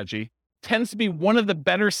investing strategy tends to be one of the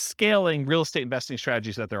better scaling real estate investing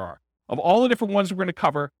strategies that there are. Of all the different ones we're going to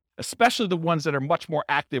cover, especially the ones that are much more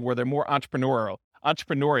active, where they're more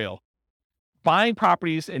entrepreneurial, buying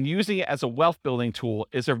properties and using it as a wealth building tool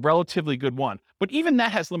is a relatively good one. But even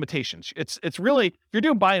that has limitations. It's really, if you're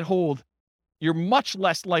doing buy and hold, you're much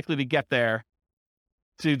less likely to get there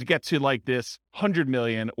to get to like this 100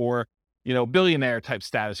 million or, billionaire type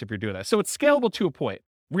status if you're doing that. So it's scalable to a point.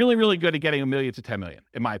 Really, really good at getting 1 million to 10 million,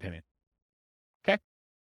 in my opinion. Okay.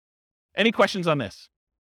 Any questions on this?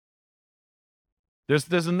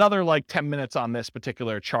 There's another like 10 minutes on this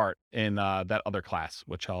particular chart in that other class,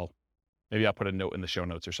 which maybe I'll put a note in the show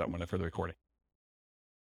notes or something for the recording.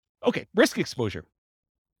 Okay, risk exposure.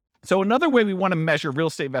 So another way we want to measure real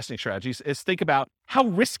estate investing strategies is think about how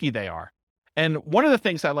risky they are. And one of the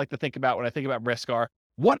things I like to think about when I think about risk are,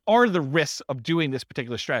 what are the risks of doing this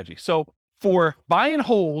particular strategy? So for buy and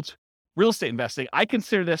hold real estate investing, I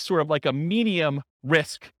consider this sort of like a medium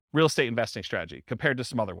risk real estate investing strategy compared to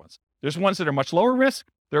some other ones. There's ones that are much lower risk.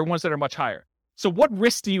 There are ones that are much higher. So what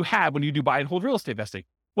risk do you have when you do buy and hold real estate investing?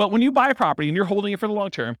 Well, when you buy a property and you're holding it for the long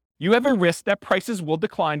term, you have a risk that prices will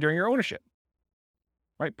decline during your ownership,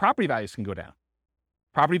 right? Property values can go down.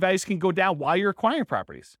 Property values can go down while you're acquiring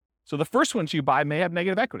properties. So the first ones you buy may have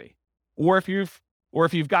negative equity, or if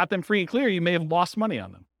you've got them free and clear, you may have lost money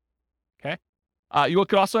on them. Okay. You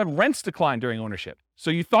could also have rents decline during ownership. So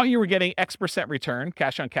you thought you were getting X% return,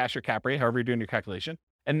 cash on cash or cap rate, however you're doing your calculation.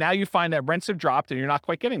 And now you find that rents have dropped and you're not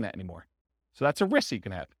quite getting that anymore. So that's a risk you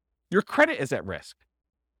can have. Your credit is at risk.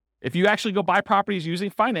 If you actually go buy properties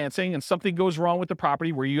using financing and something goes wrong with the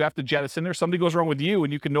property where you have to jettison, or something goes wrong with you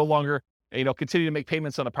and you can no longer, continue to make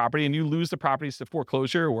payments on the property and you lose the properties to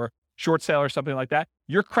foreclosure or short sale or something like that,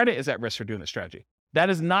 your credit is at risk for doing this strategy.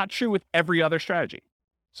 That is not true with every other strategy.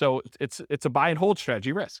 So it's a buy and hold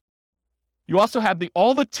strategy risk. You also have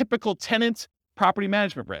all the typical tenant property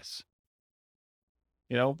management risks.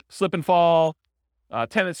 Slip and fall,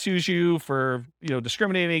 tenant sues you for,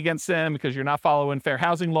 discriminating against them because you're not following fair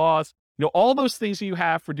housing laws. All those things that you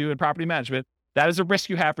have for doing property management, that is a risk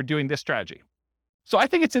you have for doing this strategy. So I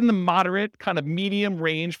think it's in the moderate kind of medium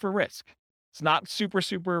range for risk. It's not super,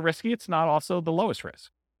 super risky. It's not also the lowest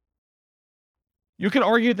risk. You could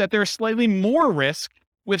argue that there's slightly more risk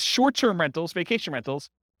with short-term rentals, vacation rentals,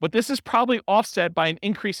 but this is probably offset by an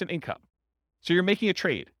increase in income. So you're making a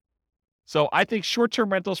trade. So I think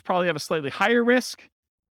short-term rentals probably have a slightly higher risk.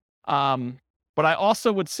 But I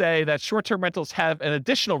also would say that short-term rentals have an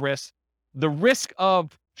additional risk, the risk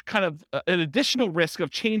of an additional risk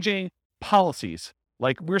of changing policies.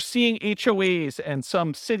 Like we're seeing HOAs and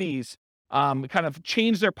some cities kind of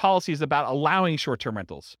change their policies about allowing short-term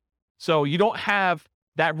rentals. So you don't have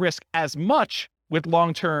that risk as much with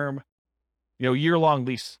long-term, year-long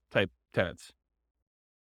lease type tenants.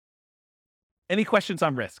 Any questions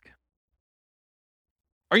on risk?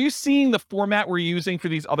 Are you seeing the format we're using for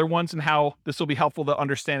these other ones and how this will be helpful to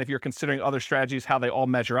understand if you're considering other strategies, how they all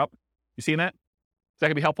measure up? You seeing that? Is that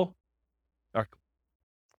gonna be helpful? All right.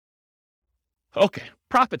 Okay,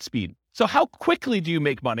 profit speed. So how quickly do you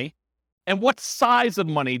make money and what size of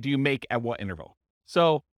money do you make at what interval?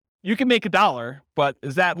 So you can make $1, but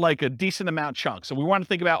is that like a decent amount chunk? So we want to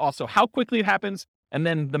think about also how quickly it happens and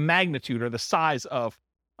then the magnitude or the size of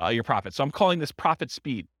your profit. So I'm calling this profit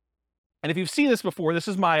speed. And if you've seen this before, this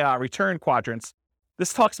is my return quadrants.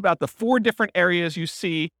 This talks about the 4 different areas you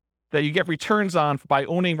see that you get returns on by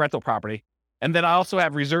owning rental property. And then I also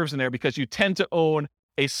have reserves in there because you tend to own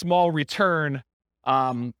a small return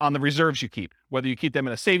on the reserves you keep. Whether you keep them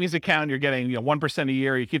in a savings account, you're getting 1% a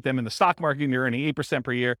year. You keep them in the stock market, and you're earning 8%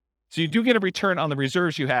 per year. So you do get a return on the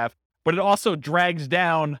reserves you have, but it also drags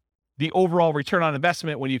down the overall return on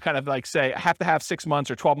investment when you kind of like say, I have to have 6 months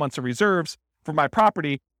or 12 months of reserves for my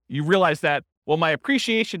property. You realize that, well, my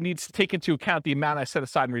appreciation needs to take into account the amount I set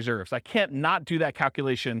aside in reserves. I can't not do that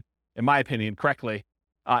calculation, in my opinion, correctly,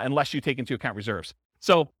 unless you take into account reserves.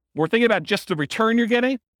 So we're thinking about just the return you're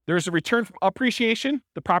getting. There's a return from appreciation,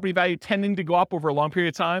 the property value tending to go up over a long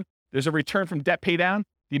period of time. There's a return from debt pay down,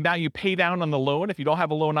 the amount you pay down on the loan. If you don't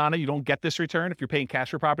have a loan on it, you don't get this return. If you're paying cash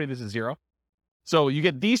for property, this is 0. So you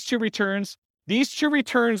get these 2 returns. These 2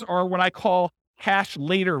 returns are what I call cash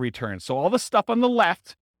later returns. So all the stuff on the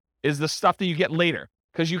left is the stuff that you get later,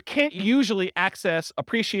 because you can't usually access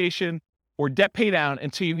appreciation or debt pay down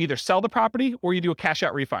until you either sell the property or you do a cash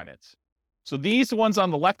out refinance. So these ones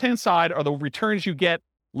on the left-hand side are the returns you get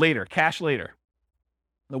later, cash later.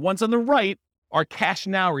 The ones on the right are cash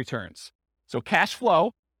now returns. So cash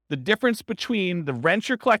flow, the difference between the rent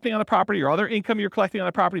you're collecting on the property or other income you're collecting on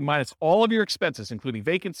the property minus all of your expenses, including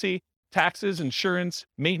vacancy, taxes, insurance,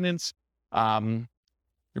 maintenance, your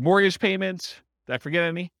mortgage payments. Did I forget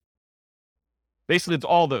any? Basically, it's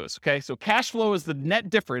all those, okay? So cash flow is the net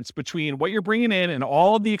difference between what you're bringing in and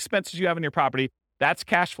all of the expenses you have in your property. That's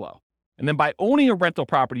cash flow. And then by owning a rental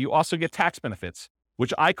property, you also get tax benefits,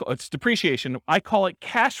 which it's depreciation. I call it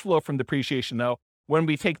cash flow from depreciation, though, when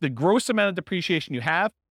we take the gross amount of depreciation you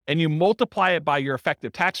have and you multiply it by your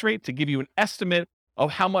effective tax rate to give you an estimate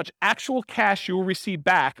of how much actual cash you will receive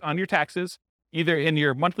back on your taxes, either in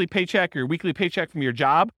your monthly paycheck or your weekly paycheck from your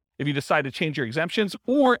job, if you decide to change your exemptions,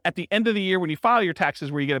 or at the end of the year when you file your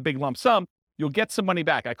taxes where you get a big lump sum, you'll get some money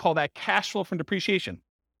back. I call that cash flow from depreciation.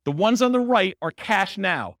 The ones on the right are cash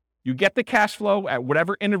now. You get the cash flow at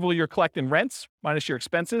whatever interval you're collecting rents minus your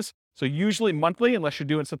expenses. So usually monthly, unless you're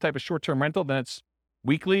doing some type of short-term rental, then it's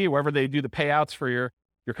weekly, wherever they do the payouts for your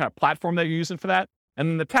kind of platform that you're using for that. And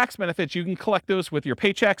then the tax benefits, you can collect those with your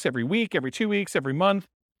paychecks every week, every 2 weeks, every month,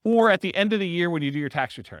 or at the end of the year when you do your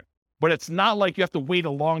tax return. But it's not like you have to wait a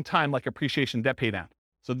long time like appreciation debt pay down.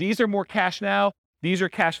 So these are more cash now. These are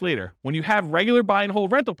cash later. When you have regular buy and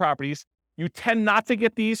hold rental properties, you tend not to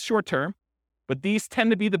get these short term, but these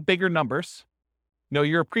tend to be the bigger numbers.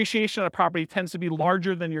 Your appreciation on a property tends to be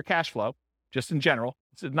larger than your cash flow, just in general.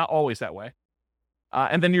 It's not always that way.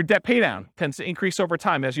 And then your debt pay down tends to increase over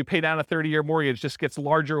time. As you pay down a 30-year mortgage, it just gets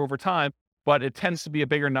larger over time, but it tends to be a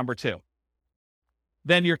bigger number too.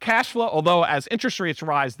 Then your cash flow, although as interest rates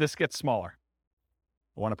rise, this gets smaller.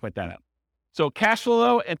 I want to point that out. So cash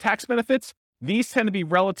flow and tax benefits, these tend to be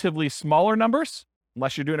relatively smaller numbers,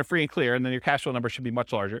 unless you're doing a free and clear, and then your cash flow number should be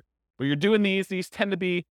much larger. But you're doing these tend to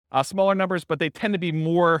be smaller numbers, but they tend to be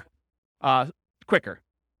more quicker.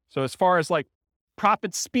 So as far as like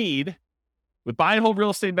profit speed, with buy and hold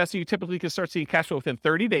real estate investing, you typically can start seeing cash flow within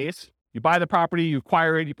 30 days. You buy the property, you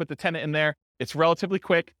acquire it, you put the tenant in there. It's relatively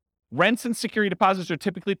quick. Rents and security deposits are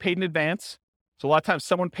typically paid in advance. So a lot of times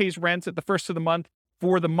someone pays rents at the first of the month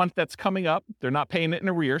for the month that's coming up. They're not paying it in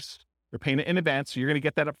arrears. They're paying it in advance. So you're going to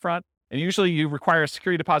get that up front. And usually you require a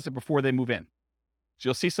security deposit before they move in. So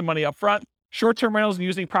you'll see some money up front. Short-term rentals and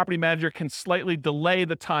using property manager can slightly delay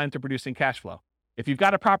the time to producing cash flow. If you've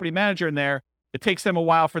got a property manager in there, it takes them a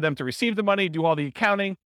while for them to receive the money, do all the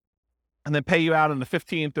accounting, and then pay you out on the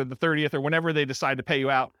 15th or the 30th or whenever they decide to pay you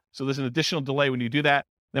out. So there's an additional delay when you do that.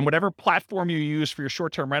 Then whatever platform you use for your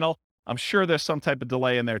short-term rental, I'm sure there's some type of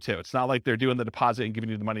delay in there too. It's not like they're doing the deposit and giving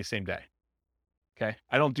you the money same day. Okay.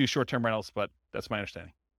 I don't do short-term rentals, but that's my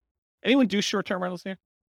understanding. Anyone do short-term rentals here?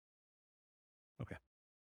 Okay.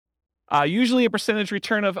 Usually a percentage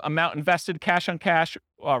return of amount invested, cash on cash,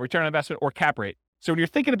 return on investment, or cap rate. So when you're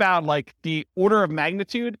thinking about like the order of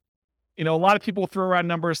magnitude, a lot of people throw around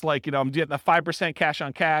numbers like, I'm getting a 5% cash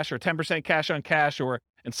on cash or 10% cash on cash, or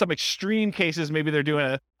in some extreme cases, maybe they're doing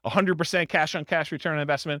a 100% cash on cash return on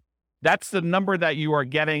investment. That's the number that you are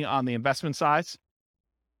getting on the investment size,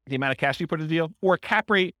 the amount of cash you put in the deal. Or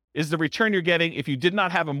cap rate is the return you're getting if you did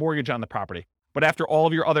not have a mortgage on the property, but after all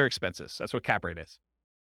of your other expenses. That's what cap rate is.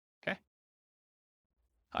 Okay.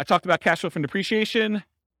 I talked about cash flow from depreciation.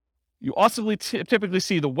 You also typically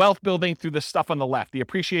see the wealth building through the stuff on the left. The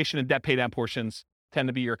appreciation and debt pay down portions tend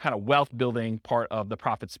to be your kind of wealth building part of the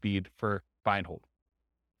profit speed for buy and hold.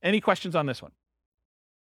 Any questions on this one?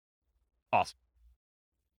 Awesome.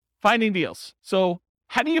 Finding deals. So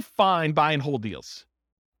how do you find buy and hold deals?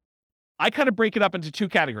 I kind of break it up into two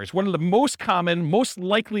categories. One of the most common, most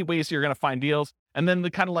likely ways you're going to find deals, and then the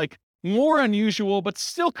kind of like more unusual, but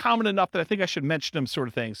still common enough that I think I should mention them sort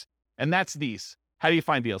of things. And that's these. How do you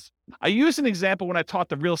find deals? I used an example when I taught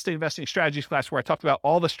the real estate investing strategies class where I talked about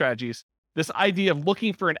all the strategies, this idea of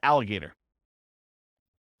looking for an alligator.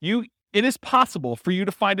 It is possible for you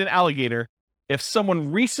to find an alligator if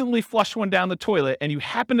someone recently flushed one down the toilet and you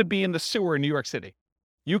happen to be in the sewer in New York City.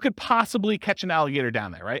 You could possibly catch an alligator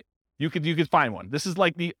down there, right? You could find one. This is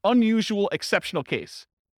like the unusual, exceptional case.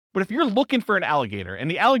 But if you're looking for an alligator,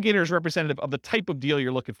 and the alligator is representative of the type of deal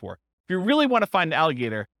you're looking for, if you really want to find an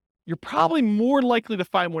alligator, you're probably more likely to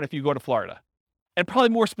find one if you go to Florida. And probably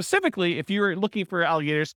more specifically, if you're looking for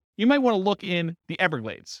alligators, you might want to look in the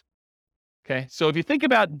Everglades. Okay, so if you think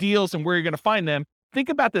about deals and where you're going to find them, think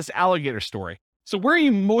about this alligator story. So where are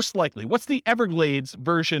you most likely? What's the Everglades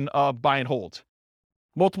version of buy and hold?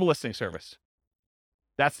 Multiple listing service.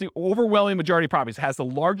 That's the overwhelming majority of properties. It has the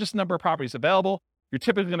largest number of properties available. You're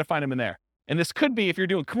typically going to find them in there. And this could be, if you're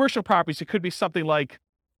doing commercial properties, it could be something like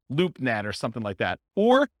LoopNet or something like that.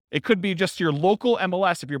 Or it could be just your local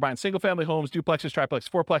MLS if you're buying single family homes, duplexes, triplexes,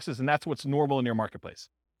 fourplexes, and that's what's normal in your marketplace.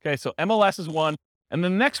 Okay, so MLS is one. And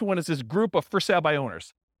then the next one is this group of for sale by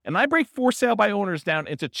owners. And I break for sale by owners down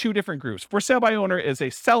into two different groups. For sale by owner is a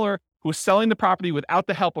seller who's selling the property without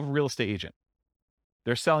the help of a real estate agent.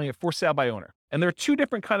 They're selling it for sale by owner. And there are two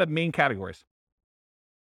different kind of main categories.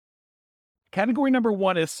 Category number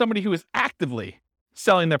one is somebody who is actively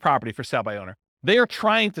selling their property for sale by owner. They are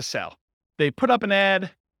trying to sell. They put up an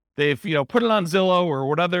ad. They've, put it on Zillow or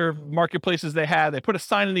what other marketplaces they have. They put a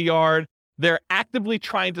sign in the yard. They're actively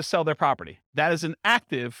trying to sell their property. That is an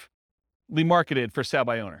actively marketed for sale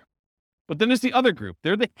by owner. But then there's the other group.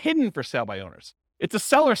 They're the hidden for sale by owners. It's a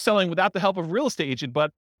seller selling without the help of a real estate agent,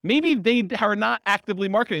 but maybe they are not actively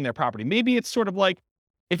marketing their property. Maybe it's sort of like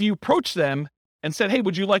if you approach them and said, hey,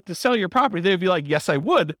 would you like to sell your property? They would be like, yes, I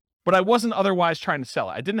would. but I wasn't otherwise trying to sell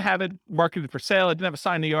it. I didn't have it marketed for sale. I didn't have a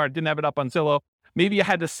sign in the yard. Didn't have it up on Zillow. Maybe you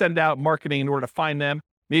had to send out marketing in order to find them.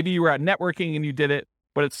 Maybe you were at networking and you did it,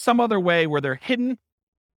 but it's some other way where they're hidden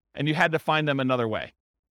and you had to find them another way.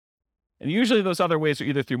 And usually those other ways are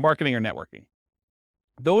either through marketing or networking.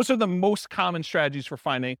 Those are the most common strategies for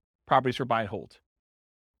finding properties for buy and hold.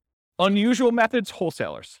 Unusual methods,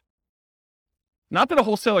 wholesalers. Not that a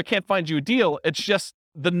wholesaler can't find you a deal. It's just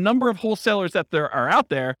the number of wholesalers that there are out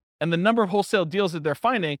there and the number of wholesale deals that they're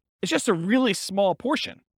finding is just a really small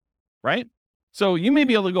portion, right? So you may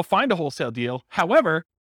be able to go find a wholesale deal. However,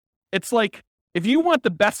 it's like, if you want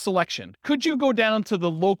the best selection, could you go down to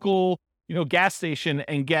the local, gas station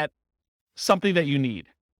and get something that you need?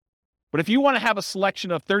 But if you want to have a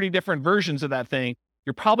selection of 30 different versions of that thing,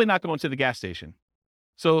 you're probably not going to the gas station.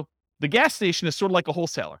 So the gas station is sort of like a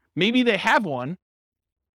wholesaler. Maybe they have one,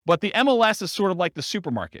 but the MLS is sort of like the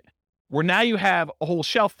supermarket, where now you have a whole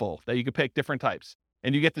shelf full that you can pick different types,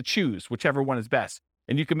 and you get to choose whichever one is best,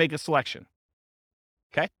 and you can make a selection.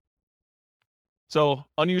 Okay? So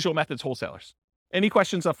unusual methods, wholesalers. Any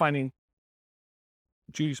questions on finding?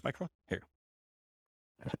 Did you use microphone? Here.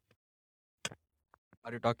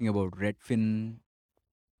 Are you talking about Redfin,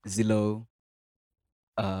 Zillow?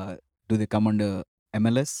 Do they come under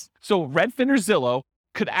MLS? So Redfin or Zillow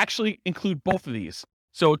could actually include both of these.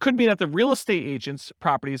 So it could be that the real estate agents'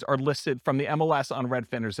 properties are listed from the MLS on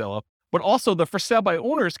Redfin or Zillow, but also the for sale by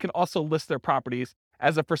owners can also list their properties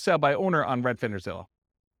as a for sale by owner on Redfin or Zillow.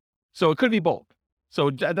 So it could be both. So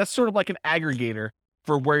that's sort of like an aggregator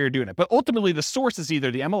for where you're doing it. But ultimately, the source is either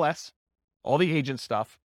the MLS, all the agent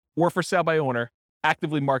stuff, or for sale by owner,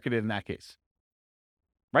 actively marketed in that case.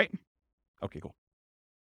 Right? Okay, cool.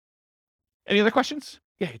 Any other questions?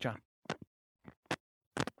 Yeah, hey, John.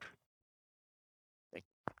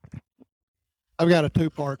 I've got a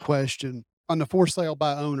two-part question. On the for sale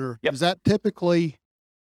by owner, Yep. is that typically,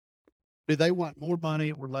 do they want more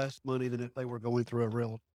money or less money than if they were going through a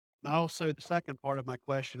realtor? And also, the second part of my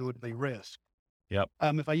question would be risk. Yep.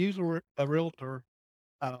 If I use a realtor,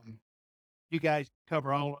 you guys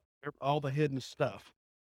cover all the hidden stuff.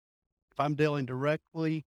 If I'm dealing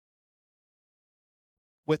directly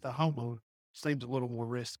with a homeowner, seems a little more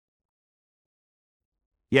risky.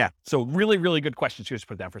 Yeah. So really, really good questions. Here's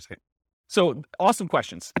put it down for a second. So awesome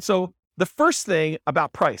questions. So the first thing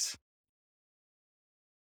about price,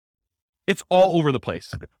 it's all over the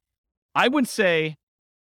place. I would say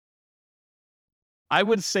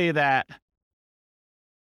that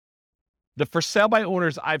the for sale by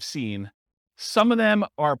owners I've seen, some of them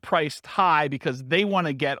are priced high because they want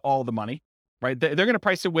to get all the money, right? They're going to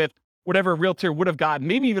price it with whatever a realtor would have gotten,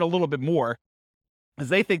 maybe even a little bit more, because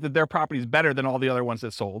they think that their property is better than all the other ones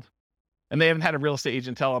that sold. And they haven't had a real estate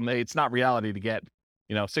agent tell them it's not reality to get,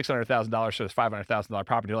 $600,000 for this $500,000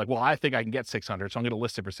 property. They're like, well, I think I can get 600, so I'm going to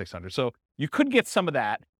list it for 600. So you could get some of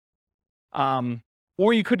that.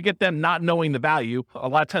 Or you could get them not knowing the value. A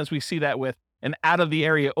lot of times we see that with an out of the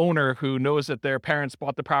area owner who knows that their parents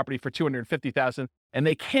bought the property for $250,000 and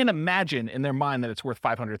they can't imagine in their mind that it's worth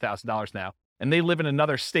 $500,000 now. And they live in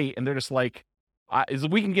another state and they're just like,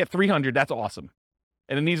 we can get 300, that's awesome.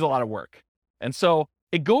 And it needs a lot of work. And so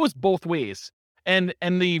it goes both ways. And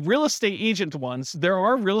the real estate agent ones, there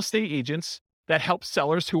are real estate agents that help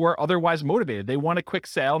sellers who are otherwise motivated. They want a quick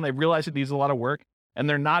sale and they realize it needs a lot of work and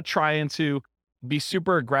they're not trying to be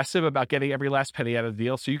super aggressive about getting every last penny out of the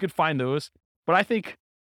deal. So you could find those. But I think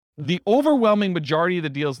the overwhelming majority of the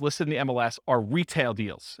deals listed in the MLS are retail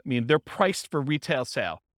deals. I mean, they're priced for retail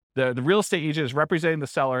sale. The real estate agent is representing the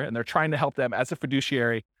seller and they're trying to help them as a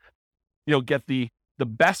fiduciary, get the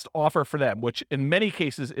best offer for them, which in many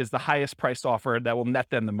cases is the highest priced offer that will net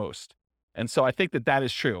them the most. And so I think that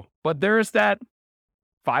is true. But there is that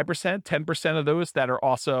 5%, 10% of those that are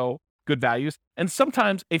also good values. And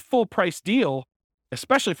sometimes a full price deal,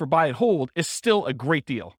 especially for buy and hold, is still a great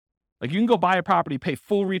deal. Like you can go buy a property, pay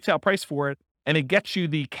full retail price for it, and it gets you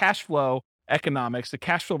the cash flow economics, the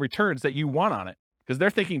cash flow returns that you want on it, because they're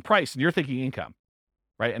thinking price and you're thinking income,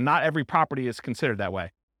 right? And not every property is considered that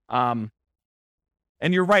way.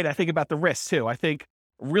 And you're right, I think about the risk too. I think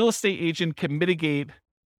real estate agent can mitigate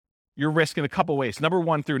your risk in a couple ways. Number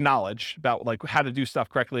one, through knowledge about like how to do stuff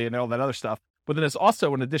correctly and all that other stuff. But then there's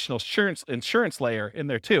also an additional insurance layer in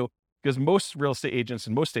there too, because most real estate agents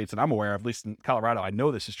in most states, and I'm aware of, at least in Colorado, I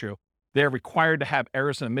know this is true, they're required to have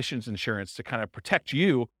errors and omissions insurance to kind of protect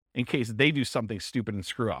you in case they do something stupid and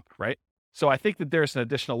screw up, right? So I think that there's an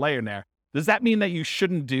additional layer in there. Does that mean that you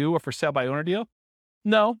shouldn't do a for sale by owner deal?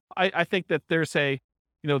 No, I think that there's a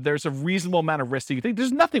reasonable amount of risk that you think.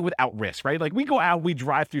 There's nothing without risk, right? Like we go out, we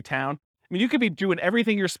drive through town, I mean, you could be doing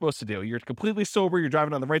everything you're supposed to do. You're completely sober. You're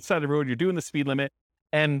driving on the right side of the road. You're doing the speed limit.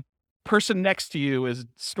 And person next to you is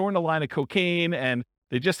snorting a line of cocaine and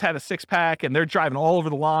they just had a 6-pack and they're driving all over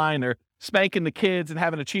the line. They're spanking the kids and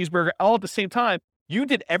having a cheeseburger all at the same time. You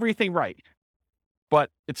did everything right, but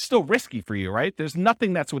it's still risky for you, right? There's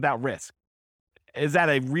nothing that's without risk. Is that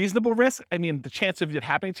a reasonable risk? I mean, the chance of it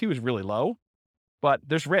happening to you is really low, but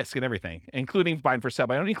there's risk in everything, including buying for sale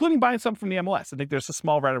by owner, including buying something from the MLS. I think there's a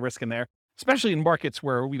small amount of risk in there, especially in markets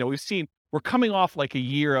where, we're coming off like a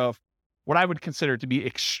year of what I would consider to be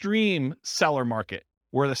extreme seller market,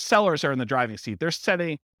 where the sellers are in the driving seat. They're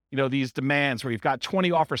setting, these demands where you've got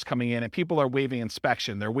 20 offers coming in and people are waiving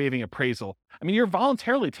inspection, they're waiving appraisal. I mean, you're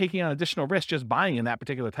voluntarily taking on additional risk just buying in that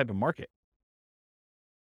particular type of market.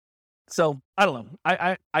 So I don't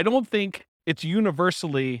know. I don't think it's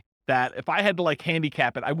universally that if I had to like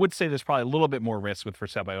handicap it, I would say there's probably a little bit more risk with for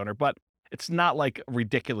sale by owner, but it's not like a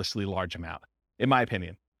ridiculously large amount, in my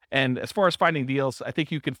opinion. And as far as finding deals, I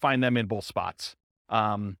think you can find them in both spots.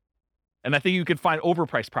 And I think you can find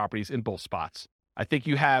overpriced properties in both spots. I think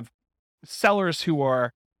you have sellers who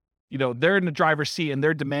are, they're in the driver's seat and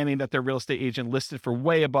they're demanding that their real estate agent list it for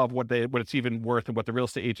way above what it's even worth and what the real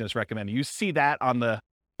estate agent is recommending. You see that on the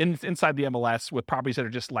inside the MLS with properties that are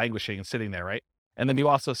just languishing and sitting there, right? And then you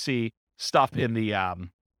also see stuff in the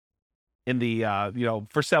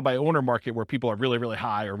for sale by owner market where people are really, really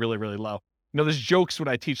high or really, really low. There's jokes when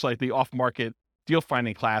I teach like the off-market deal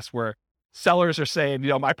finding class where sellers are saying,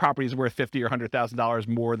 my property is worth $50,000 or $100,000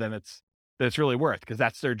 more than it's really worth because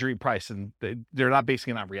that's their dream price and they're not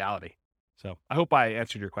basing it on reality. So I hope I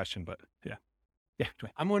answered your question, but yeah.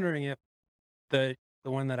 I'm wondering if the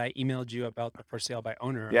one that I emailed you about the for sale by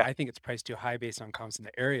owner, Yeah. I think it's priced too high based on comps in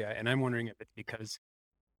the area. And I'm wondering if it's because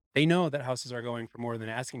they know that houses are going for more than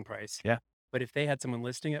asking price. Yeah. But if they had someone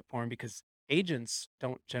listing it for them, because agents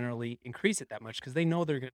don't generally increase it that much because they know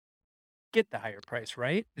they're going to get the higher price,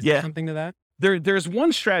 right? Is there something to that? There's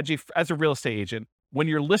one strategy as a real estate agent when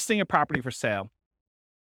you're listing a property for sale.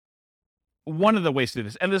 One of the ways to do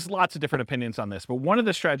this, and there's lots of different opinions on this, but one of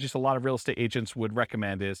the strategies a lot of real estate agents would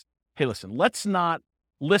recommend is, hey, listen, let's not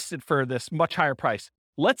list it for this much higher price.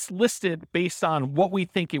 Let's list it based on what we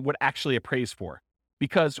think it would actually appraise for.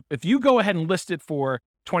 Because if you go ahead and list it for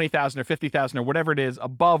 $20,000 or $50,000 or whatever it is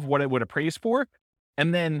above what it would appraise for,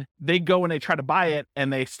 and then they go and they try to buy it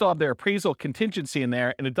and they still have their appraisal contingency in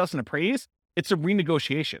there and it doesn't appraise, it's a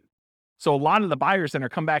renegotiation. So a lot of the buyers then are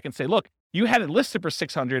come back and say, look, you had it listed for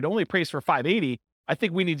 $600, only appraised for $580. I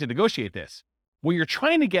think we need to negotiate this. What you're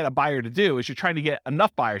trying to get a buyer to do is you're trying to get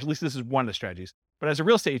enough buyers, at least this is one of the strategies, but as a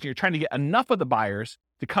real estate agent, you're trying to get enough of the buyers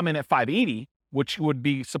to come in at $580, which would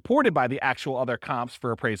be supported by the actual other comps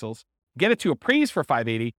for appraisals, get it to appraise for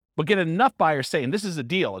 $580, but get enough buyers saying this is a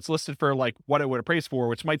deal. It's listed for like what it would appraise for,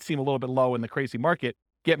 which might seem a little bit low in the crazy market.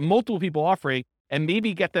 Get multiple people offering and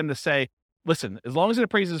maybe get them to say, listen, as long as it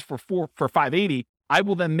appraises for $580, I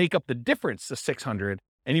will then make up the difference to $600.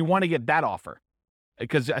 And you want to get that offer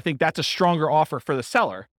because I think that's a stronger offer for the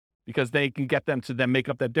seller because they can get them to then make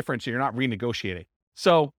up that difference. So you're not renegotiating.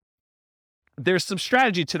 So there's some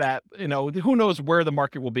strategy to that. Who knows where the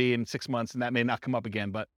market will be in 6 months and that may not come up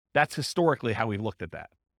again, but that's historically how we've looked at that.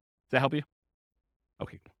 Does that help you?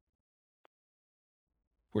 Okay.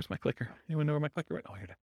 Where's my clicker? Anyone know where my clicker went? Oh, here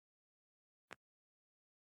it is.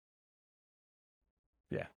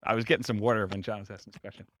 Yeah, I was getting some water when John was asking this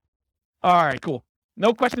question. All right, cool.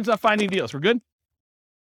 No questions on finding deals. We're good?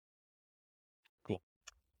 Cool.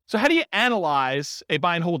 So how do you analyze a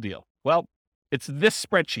buy and hold deal? Well, it's this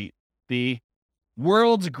spreadsheet, the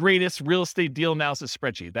world's greatest real estate deal analysis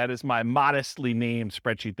spreadsheet. That is my modestly named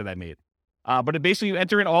spreadsheet that I made. But it basically, you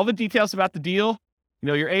enter in all the details about the deal,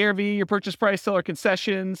 your ARV, your purchase price, seller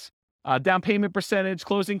concessions, down payment percentage,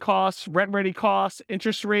 closing costs, rent ready costs,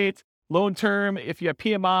 interest rate, loan term, if you have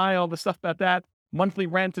PMI, all the stuff about that, monthly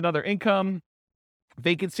rent and other income,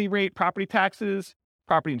 vacancy rate, property taxes,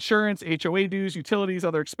 property insurance, HOA dues, utilities,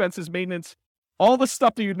 other expenses, maintenance, all the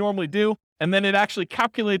stuff that you'd normally do. And then it actually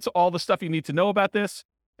calculates all the stuff you need to know about this.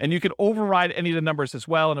 And you can override any of the numbers as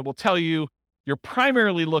well. And it will tell you you're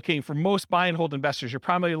primarily looking for most buy and hold investors. You're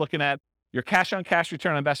primarily looking at your cash on cash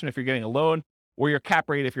return on investment if you're getting a loan or your cap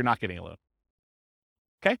rate if you're not getting a loan.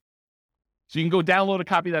 Okay. So you can go download a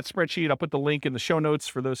copy of that spreadsheet. I'll put the link in the show notes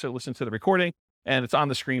for those that listen to the recording, and it's on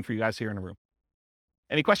the screen for you guys here in the room.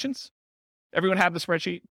 Any questions? Everyone have the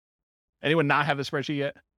spreadsheet? Anyone not have the spreadsheet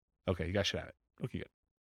yet? Okay, you guys should have it. Okay, good.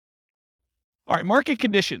 All right, market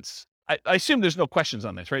conditions. I assume there's no questions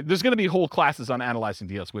on this, right? There's going to be whole classes on analyzing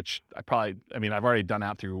deals, which I've already done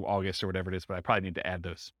out through August or whatever it is, but I probably need to add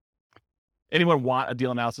those. Anyone want a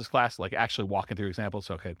deal analysis class, like actually walking through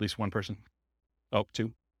examples? Okay, at least one person. Oh,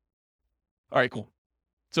 two. All right, cool.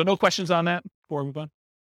 So no questions on that before we move on?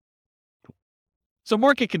 Cool. So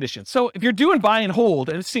market conditions. So if you're doing buy and hold,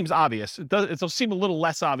 and it seems obvious, it'll seem a little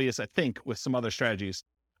less obvious, I think, with some other strategies.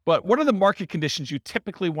 But what are the market conditions you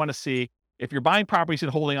typically want to see if you're buying properties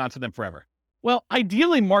and holding onto them forever? Well,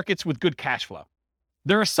 ideally markets with good cash flow.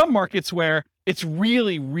 There are some markets where it's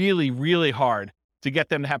really, really, really hard to get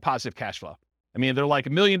them to have positive cash flow. I mean, they're like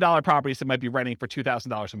 $1 million properties that might be renting for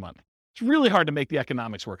 $2,000 a month. It's really hard to make the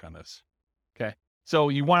economics work on this. Okay. So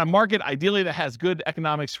you want a market ideally that has good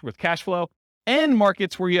economics with cash flow, and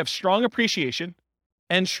markets where you have strong appreciation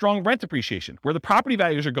and strong rent appreciation, where the property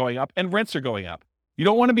values are going up and rents are going up. You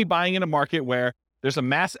don't want to be buying in a market where there's a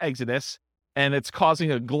mass exodus and it's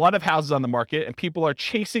causing a glut of houses on the market and people are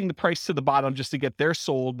chasing the price to the bottom just to get theirs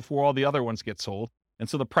sold before all the other ones get sold. And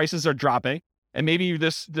so the prices are dropping. And maybe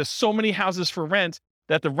there's so many houses for rent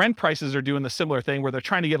that the rent prices are doing the similar thing where they're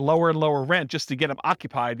trying to get lower and lower rent just to get them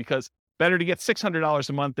occupied, because better to get $600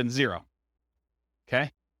 a month than zero.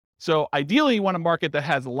 Okay. So ideally you want a market that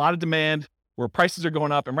has a lot of demand, where prices are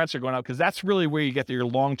going up and rents are going up, because that's really where you get your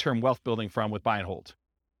long-term wealth building from with buy and hold.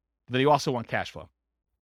 But then you also want cash flow.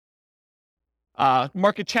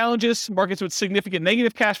 Market challenges, markets with significant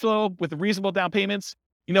negative cash flow with reasonable down payments.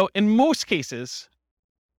 You know, in most cases,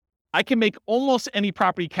 I can make almost any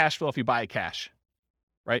property cash flow if you buy it cash,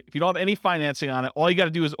 right? If you don't have any financing on it, all you got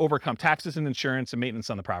to do is overcome taxes and insurance and maintenance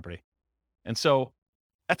on the property. And so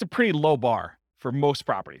that's a pretty low bar for most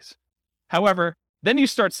properties. However, then you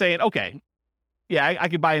start saying, okay, yeah, I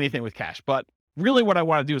could buy anything with cash, but really what I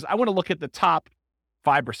want to do is I want to look at the top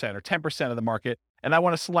 5% or 10% of the market, and I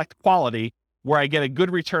want to select quality where I get a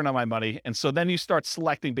good return on my money. And so then you start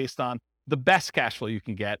selecting based on the best cash flow you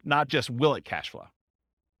can get, not just will it cash flow.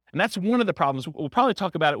 And that's one of the problems. We'll probably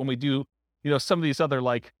talk about it when we do, some of these other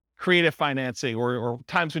like creative financing or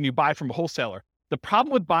times when you buy from a wholesaler. The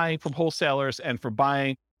problem with buying from wholesalers and for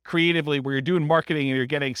buying creatively where you're doing marketing and you're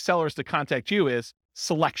getting sellers to contact you is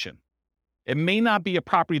selection. It may not be a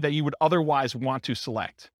property that you would otherwise want to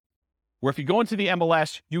select. Where if you go into the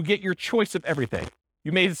MLS, you get your choice of everything.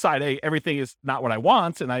 You may decide, hey, everything is not what I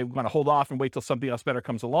want, and I want to hold off and wait till something else better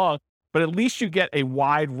comes along. But at least you get a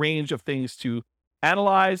wide range of things to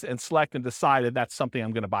analyze and select and decide if that's something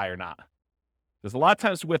I'm going to buy or not. There's a lot of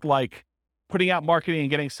times with like putting out marketing and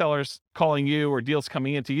getting sellers calling you or deals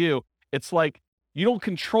coming into you, it's like you don't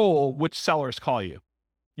control which sellers call you.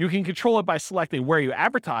 You can control it by selecting where you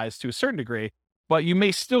advertise to a certain degree, but you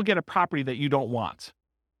may still get a property that you don't want.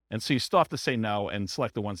 And so you still have to say no and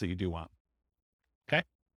select the ones that you do want. Okay.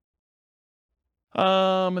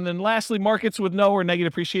 And then lastly, markets with no or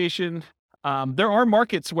negative appreciation. There are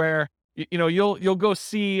markets where you'll go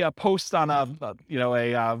see a post on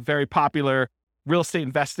a very popular real estate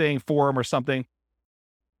investing forum or something,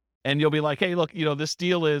 and you'll be like, hey, look, this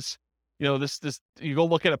deal is, this. You go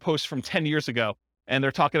look at a post from 10 years ago, and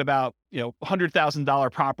they're talking about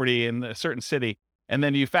 $100,000 property in a certain city, and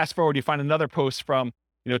then you fast forward, you find another post from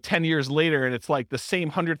 10 years later, and it's like the same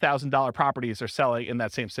 $100,000 properties are selling in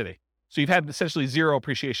that same city. So you've had essentially zero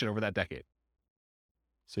appreciation over that decade.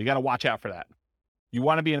 So you got to watch out for that. You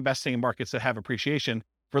want to be investing in markets that have appreciation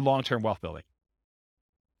for long-term wealth building.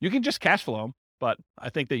 You can just cash flow them, but I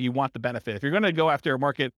think that you want the benefit. If you're going to go after a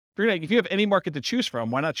market, if you have any market to choose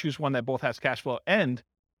from, why not choose one that both has cash flow and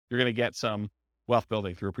you're going to get some wealth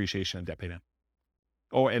building through appreciation and debt pay down,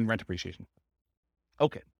 and rent appreciation.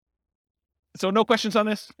 Okay. So no questions on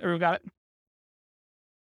this? Everyone got it?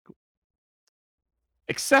 Cool.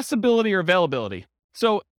 Accessibility or availability.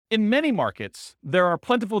 So in many markets, there are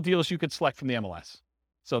plentiful deals you could select from the MLS.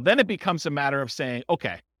 So then it becomes a matter of saying,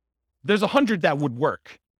 okay, there's 100 that would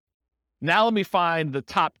work. Now let me find the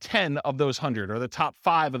top 10 of those 100 or the top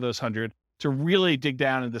 5 of those 100 to really dig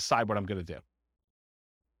down and decide what I'm going to do.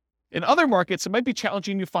 In other markets, it might be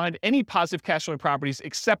challenging to find any positive cash flowing properties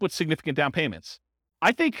except with significant down payments.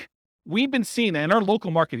 I think we've been seeing, in our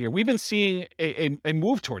local market here, we've been seeing a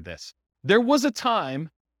move toward this. There was a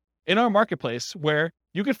time in our marketplace where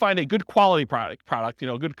you could find a good quality product,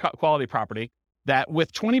 good quality property that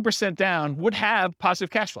with 20% down would have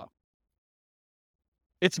positive cash flow.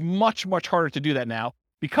 It's much, much harder to do that now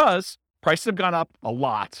because prices have gone up a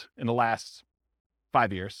lot in the last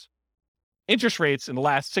 5 years. Interest rates in the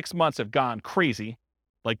last 6 months have gone crazy,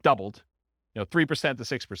 like doubled, 3% to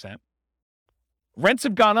 6%. Rents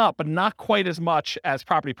have gone up, but not quite as much as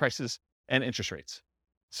property prices and interest rates.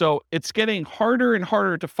 So it's getting harder and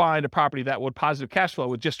harder to find a property that would positive cash flow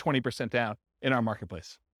with just 20% down in our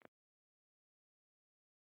marketplace.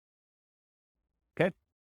 Okay.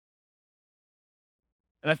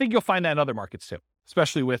 And I think you'll find that in other markets too,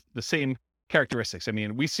 especially with the same characteristics. I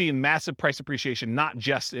mean, we see massive price appreciation, not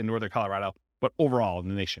just in Northern Colorado, but overall in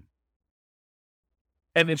the nation.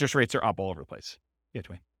 And interest rates are up all over the place. Yeah,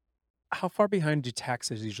 Dwayne. How far behind do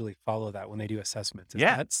taxes usually follow that when they do assessments? Is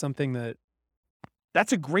that something that...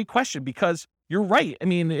 That's a great question, because you're right. I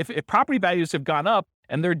mean, if property values have gone up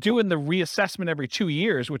and they're doing the reassessment every 2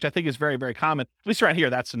 years, which I think is very, very common, at least around here,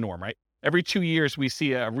 that's the norm, right? Every 2 years, we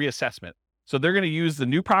see a reassessment. So they're going to use the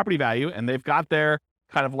new property value, and they've got their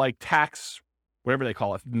kind of like tax, whatever they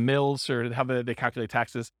call it, mills, or how they calculate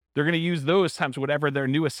taxes. They're going to use those times whatever their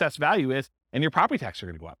new assessed value is, and your property taxes are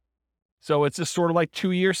going to go up. So it's just sort of like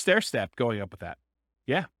 2-year stair step going up with that.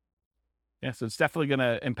 Yeah. So it's definitely going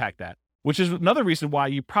to impact that, which is another reason why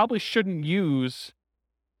you probably shouldn't use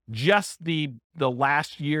just the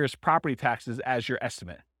last year's property taxes as your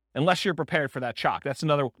estimate, unless you're prepared for that shock. That's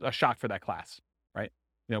another shock for that class, right?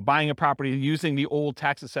 Buying a property using the old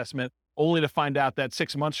tax assessment only to find out that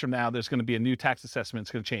 6 months from now, there's going to be a new tax assessment.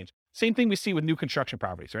 It's going to change. Same thing we see with new construction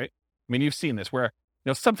properties, right? I mean, you've seen this where,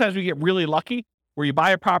 sometimes we get really lucky where you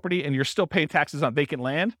buy a property and you're still paying taxes on vacant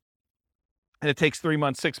land. And it takes 3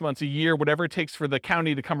 months, 6 months, a year, whatever it takes for the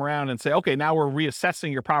county to come around and say, okay, now we're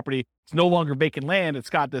reassessing your property. It's no longer vacant land. It's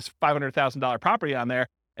got this $500,000 property on there.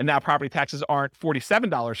 And now property taxes aren't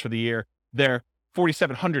 $47 for the year. They're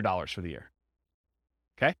 $4,700 for the year.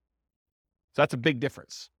 Okay. So that's a big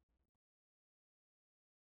difference.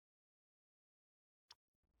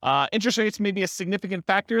 Interest rates may be a significant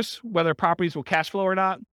factors, whether properties will cash flow or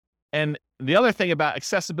not. And the other thing about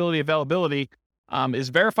accessibility, availability, is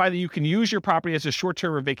verify that you can use your property as a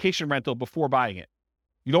short-term or vacation rental before buying it.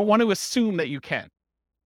 You don't want to assume that you can.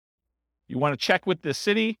 You want to check with the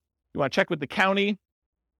city. You want to check with the county.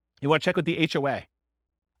 You want to check with the HOA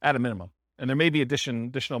at a minimum. And there may be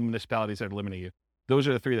additional municipalities that are limiting you. Those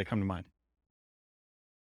are the 3 that come to mind.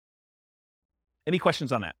 Any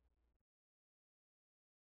questions on that?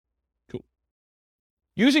 Cool.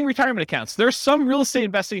 Using retirement accounts. There's some real estate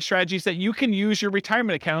investing strategies that you can use your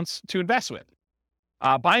retirement accounts to invest with.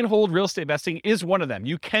 Buy and hold real estate investing is one of them.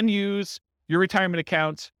 You can use your retirement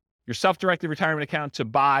account, your self-directed retirement account, to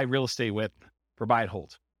buy real estate with for buy and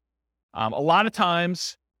hold. A lot of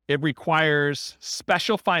times it requires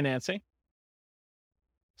special financing.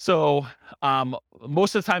 So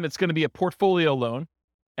most of the time it's going to be a portfolio loan,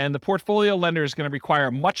 and the portfolio lender is going to require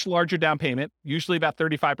a much larger down payment, usually about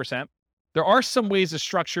 35%. There are some ways to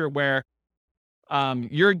structure where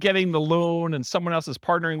you're getting the loan and someone else is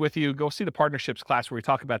partnering with you. Go see the partnerships class where we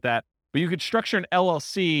talk about that. But you could structure an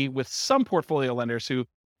LLC with some portfolio lenders who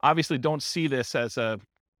obviously don't see this as a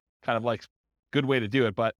kind of like good way to do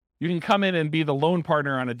it. But you can come in and be the loan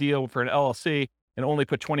partner on a deal for an LLC and only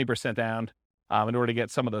put 20% down in order to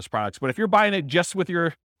get some of those products. But if you're buying it just with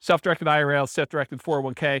your self-directed IRA, self-directed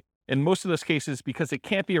 401k, in most of those cases, because it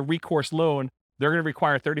can't be a recourse loan, they're going to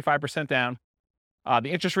require 35% down. The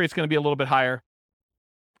interest rate is going to be a little bit higher.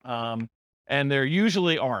 And they're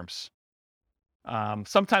usually ARMs.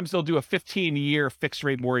 Sometimes they'll do a 15-year fixed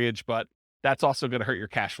rate mortgage, but that's also going to hurt your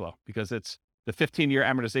cash flow because it's the 15-year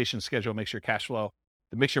amortization schedule makes your cash flow,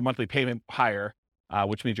 it makes your monthly payment higher,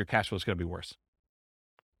 which means your cash flow is going to be worse.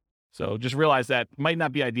 So just realize that might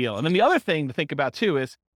not be ideal. And then the other thing to think about too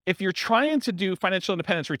is if you're trying to do financial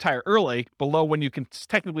independence, retire early, below when you can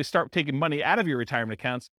technically start taking money out of your retirement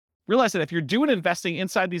accounts, realize that if you're doing investing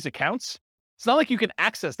inside these accounts, it's not like you can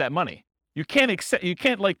access that money. You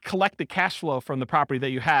can't like collect the cash flow from the property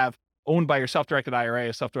that you have owned by your self-directed IRA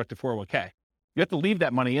or self-directed 401k. You have to leave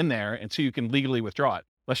that money in there until you can legally withdraw it,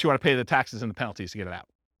 unless you want to pay the taxes and the penalties to get it out.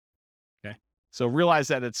 Okay. So realize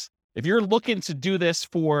that if you're looking to do this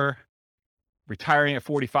for retiring at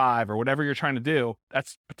 45 or whatever you're trying to do,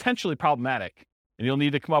 that's potentially problematic. And you'll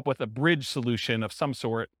need to come up with a bridge solution of some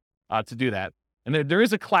sort to do that. And there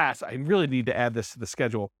is a class, I really need to add this to the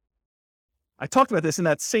schedule. I talked about this in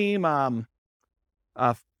that same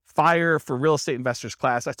Fire for Real Estate Investors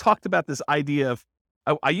class. I talked about this idea of,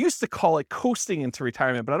 I used to call it coasting into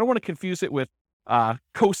retirement, but I don't want to confuse it with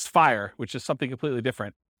Coast Fire, which is something completely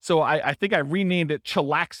different. So I think I renamed it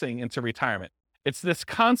chillaxing into retirement. It's this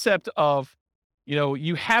concept of,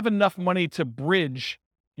 you have enough money to bridge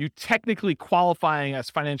you technically qualifying as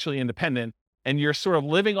financially independent, and you're sort of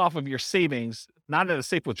living off of your savings, not at a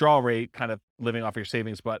safe withdrawal rate, kind of living off your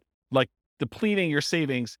savings, but like depleting your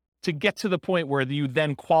savings to get to the point where you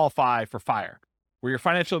then qualify for FIRE, where your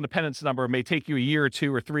financial independence number may take you a year or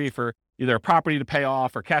 2 or 3 for either a property to pay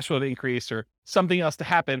off or cash flow to increase or something else to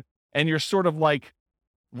happen. And you're sort of like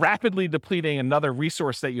rapidly depleting another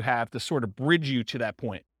resource that you have to sort of bridge you to that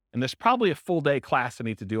point. And there's probably a full day class I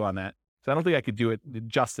need to do on that. So I don't think I could do it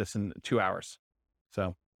justice in 2 hours.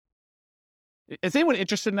 So is anyone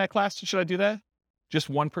interested in that class? Should I do that? Just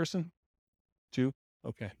one person? Two?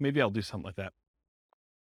 Okay. Maybe I'll do something like that.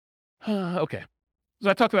 Okay. So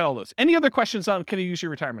I talked about all those. Any other questions on can you use your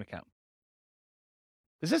retirement account?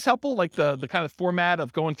 Is this helpful? Like the kind of format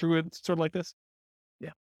of going through it sort of like this?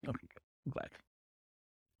 Yeah. Okay, good. I'm glad.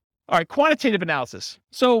 All right, quantitative analysis.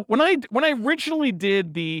 So when I originally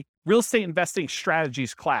did the real estate investing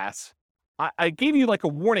strategies class, I gave you like a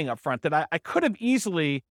warning up front that I could have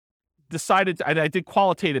easily decided, I did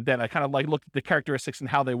qualitative then. I kind of like looked at the characteristics and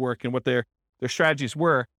how they work and what their strategies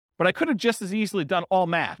were. But I could have just as easily done all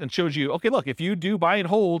math and showed you, okay, look, if you do buy and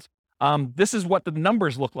hold, this is what the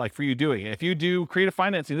numbers look like for you doing it. If you do creative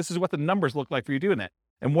financing, this is what the numbers look like for you doing that.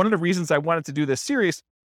 And one of the reasons I wanted to do this series,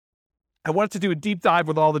 I wanted to do a deep dive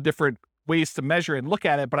with all the different ways to measure and look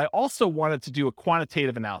at it, but I also wanted to do a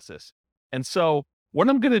quantitative analysis. And so what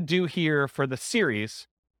I'm going to do here for the series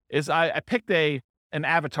is I picked an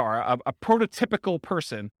avatar, a prototypical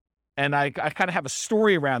person, and I kind of have a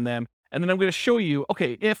story around them. And then I'm going to show you,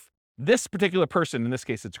 okay, if this particular person, in this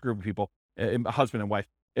case, it's a group of people, a husband and wife,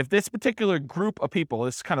 if this particular group of people,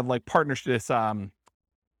 this kind of like partnership, this, what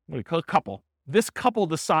do you call it, couple, this couple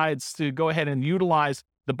decides to go ahead and utilize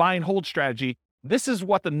the buy and hold strategy, this is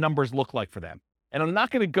what the numbers look like for them. And I'm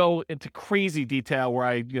not going to go into crazy detail where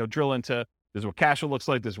I, drill into this is what cash flow looks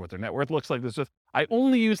like, this is what their net worth looks like. I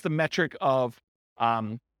only use the metric of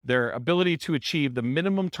their ability to achieve the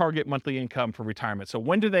minimum target monthly income for retirement. So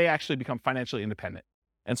when do they actually become financially independent?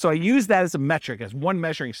 And so I use that as a metric, as one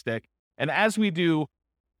measuring stick. And as we do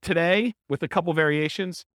today with a couple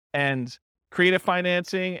variations and creative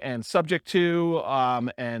financing and subject to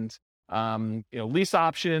lease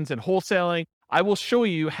options and wholesaling, I will show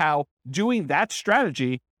you how doing that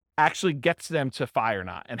strategy actually gets them to FI or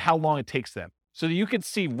not and how long it takes them. So that you can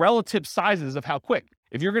see relative sizes of how quick.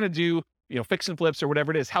 If you're going to do, fix and flips or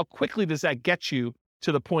whatever it is, how quickly does that get you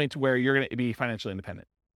to the point where you're going to be financially independent?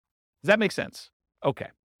 Does that make sense? Okay.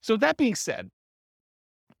 So that being said,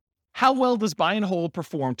 how well does buy and hold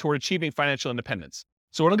perform toward achieving financial independence?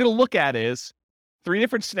 So what I'm going to look at is 3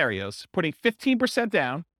 different scenarios, putting 15%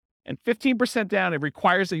 down, and 15% down, it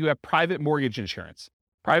requires that you have private mortgage insurance.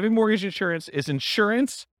 Private mortgage insurance is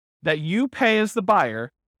insurance that you pay as the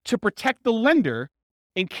buyer to protect the lender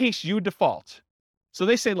in case you default. So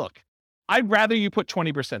they say, look, I'd rather you put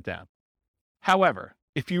 20% down. However,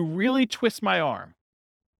 if you really twist my arm,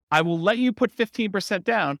 I will let you put 15%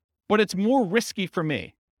 down, but it's more risky for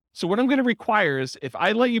me. So what I'm going to require is if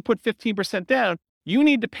I let you put 15% down, you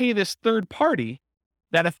need to pay this third party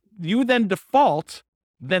that if you then default,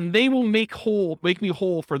 then they will make me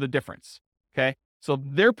whole for the difference. Okay. So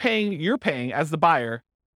you're paying as the buyer,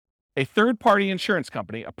 a third party insurance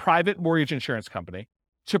company, a private mortgage insurance company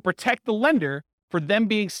to protect the lender for them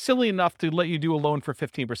being silly enough to let you do a loan for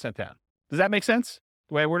 15% down. Does that make sense?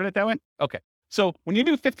 The way I worded it that way? Okay. So when you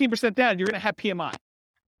do 15% down, you're going to have PMI.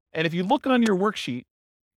 And if you look on your worksheet,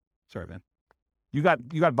 sorry, man, you got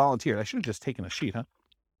volunteered. I should have just taken a sheet,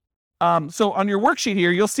 huh? So on your worksheet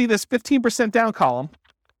here, you'll see this 15% down column.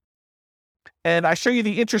 And I show you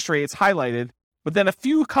the interest rates highlighted, but then a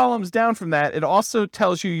few columns down from that, it also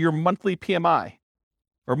tells you your monthly PMI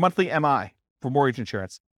or monthly MI for mortgage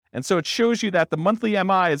insurance. And so it shows you that the monthly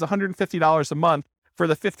MI is $150 a month for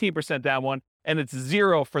the 15% down one, and it's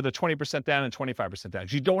 0 for the 20% down and 25% down.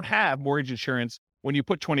 You don't have mortgage insurance when you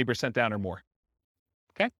put 20% down or more.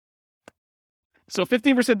 Okay? So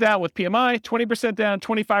 15% down with PMI, 20% down,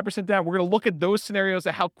 25% down. We're going to look at those scenarios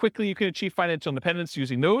of how quickly you can achieve financial independence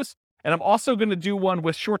using those. And I'm also going to do one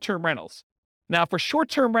with short-term rentals. Now, for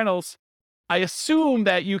short-term rentals, I assume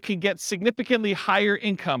that you can get significantly higher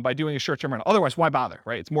income by doing a short-term rental. Otherwise, why bother,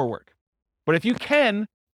 right? It's more work. But if you can,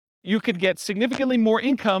 you could get significantly more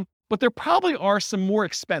income, but there probably are some more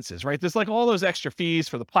expenses, right? There's like all those extra fees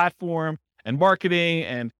for the platform and marketing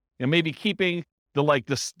and maybe keeping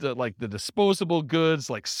the disposable goods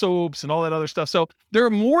like soaps and all that other stuff. So there are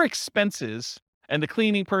more expenses and the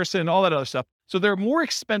cleaning person and all that other stuff. So there are more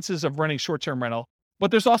expenses of running short-term rental, but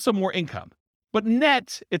there's also more income. But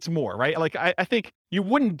net, it's more, right? Like I think you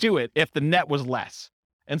wouldn't do it if the net was less.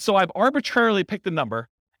 And so I've arbitrarily picked a number.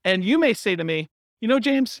 And you may say to me,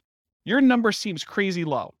 James, your number seems crazy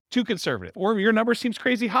low, too conservative, or your number seems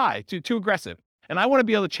crazy high, too aggressive. And I want to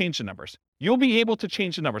be able to change the numbers. You'll be able to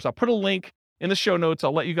change the numbers. I'll put a link in the show notes.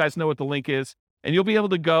 I'll let you guys know what the link is, and you'll be able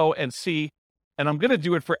to go and see. And I'm going to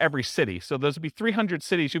do it for every city. So there's will be 300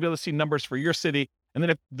 cities. You'll be able to see numbers for your city. And then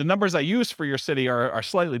if the numbers I use for your city are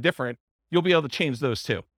slightly different, you'll be able to change those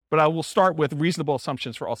too. But I will start with reasonable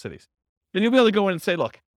assumptions for all cities. Then you'll be able to go in and say,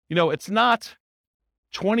 look, it's not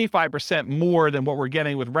 25% more than what we're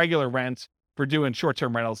getting with regular rent for doing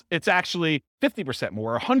short-term rentals, it's actually 50%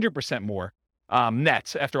 more, 100% more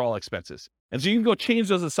net after all expenses. And so you can go change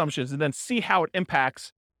those assumptions and then see how it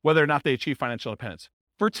impacts whether or not they achieve financial independence.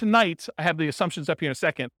 For tonight, I have the assumptions up here in a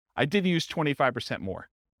second. I did use 25% more.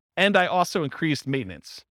 And I also increased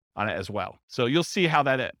maintenance on it as well. So you'll see how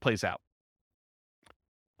that plays out.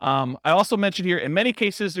 I also mentioned here, in many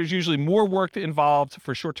cases, there's usually more work involved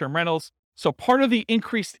for short-term rentals. So part of the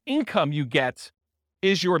increased income you get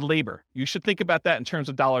is your labor. You should think about that in terms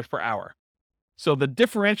of dollars per hour. So the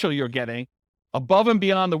differential you're getting above and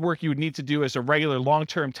beyond the work you would need to do as a regular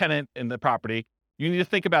long-term tenant in the property, you need to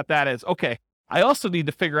think about that as, okay, I also need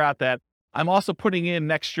to figure out that I'm also putting in an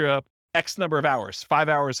extra X number of hours, 5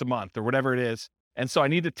 hours a month or whatever it is. And so I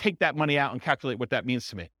need to take that money out and calculate what that means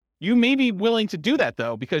to me. You may be willing to do that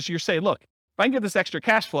though, because you're saying, look, if I can get this extra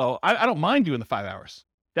cash flow, I don't mind doing the 5 hours.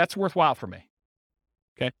 That's worthwhile for me.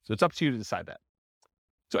 Okay. So it's up to you to decide that.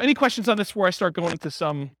 So any questions on this before I start going into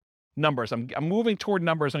some numbers? I'm moving toward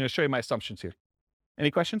numbers. I'm going to show you my assumptions here. Any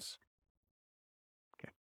questions?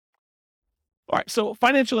 Okay. All right. So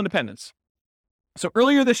financial independence. So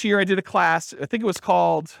earlier this year, I did a class, I think it was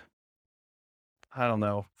called, I don't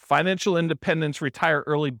know, Financial Independence Retire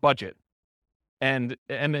Early Budget. And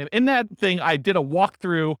in that thing, I did a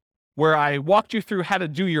walkthrough where I walked you through how to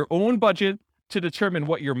do your own budget to determine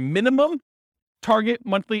what your minimum target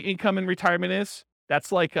monthly income in retirement is. That's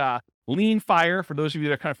like lean fire, for those of you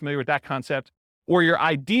that are kind of familiar with that concept, or your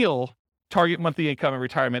ideal target monthly income in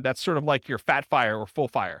retirement. That's sort of like your fat fire or full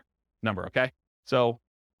fire number, okay? So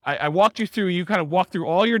I walked you through, you kind of walked through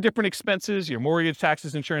all your different expenses, your mortgage,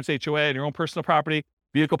 taxes, insurance, HOA, and your own personal property,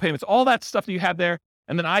 vehicle payments, all that stuff that you have there.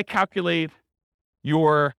 And then I calculate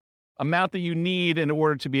your amount that you need in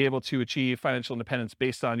order to be able to achieve financial independence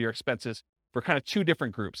based on your expenses for kind of two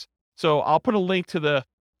different groups. So I'll put a link to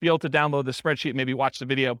be able to download the spreadsheet, maybe watch the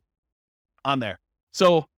video on there.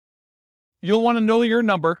 So you'll want to know your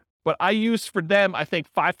number, but I used for them, I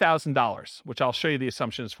think $5,000, which I'll show you the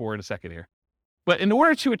assumptions for in a second here. But in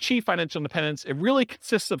order to achieve financial independence, it really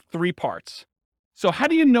consists of three parts. So how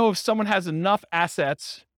do you know if someone has enough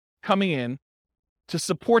assets coming in to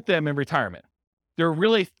support them in retirement? There are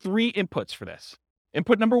really three inputs for this.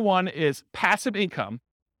 Input number one is passive income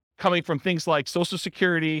coming from things like Social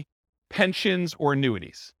Security, pensions, or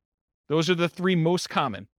annuities. Those are the three most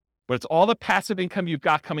common, but it's all the passive income you've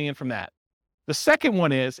got coming in from that. The second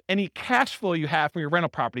one is any cash flow you have from your rental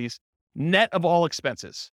properties, net of all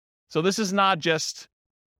expenses. So this is not just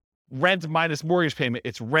rent minus mortgage payment.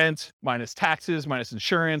 It's rent minus taxes, minus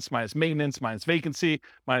insurance, minus maintenance, minus vacancy,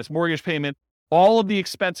 minus mortgage payment. All of the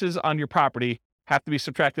expenses on your property have to be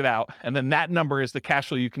subtracted out. And then that number is the cash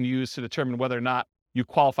flow you can use to determine whether or not you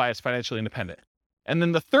qualify as financially independent. And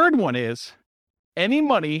then the third one is any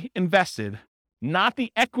money invested, not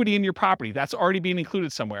the equity in your property. That's already being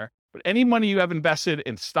included somewhere, but any money you have invested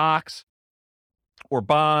in stocks or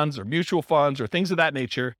bonds or mutual funds or things of that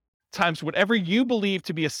nature, times whatever you believe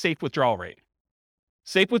to be a safe withdrawal rate.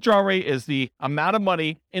 Safe withdrawal rate is the amount of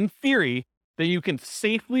money, in theory, that you can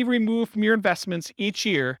safely remove from your investments each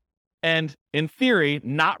year and, in theory,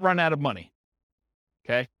 not run out of money.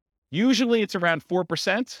 Okay? Usually it's around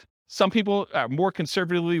 4%. Some people more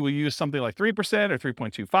conservatively will use something like 3% or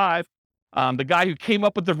 3.25. The guy who came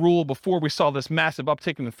up with the rule before we saw this massive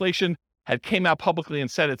uptick in inflation had came out publicly and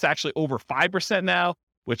said it's actually over 5% now,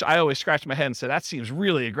 which I always scratch my head and say, that seems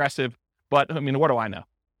really aggressive. But I mean, what do I know?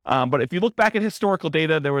 But if you look back at historical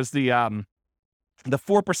data, there was the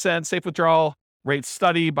 4% safe withdrawal rate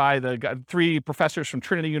study by the three professors from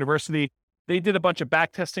Trinity University. They did a bunch of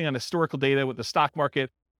back testing on historical data with the stock market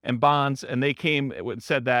and bonds. And they came and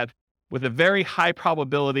said that with a very high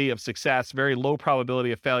probability of success, very low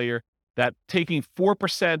probability of failure, that taking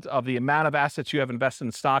 4% of the amount of assets you have invested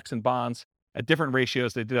in stocks and bonds at different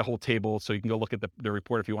ratios, they did a whole table, so you can go look at the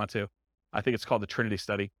report if you want to. I think it's called the Trinity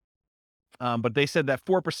study. But they said that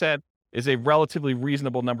 4% is a relatively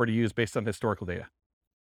reasonable number to use based on historical data.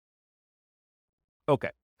 Okay,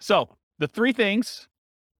 so the three things,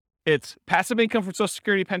 it's passive income from Social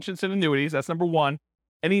Security, pensions, and annuities. That's number one.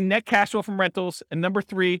 Any net cash flow from rentals. And number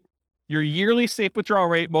three, your yearly safe withdrawal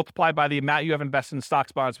rate multiplied by the amount you have invested in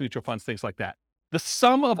stocks, bonds, mutual funds, things like that. The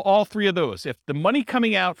sum of all three of those, if the money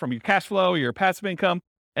coming out from your cash flow, your passive income,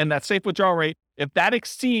 and that safe withdrawal rate, if that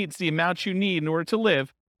exceeds the amount you need in order to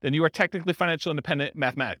live, then you are technically financially independent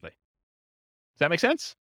mathematically. Does that make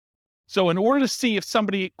sense? So in order to see if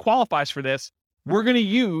somebody qualifies for this, we're going to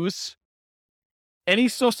use any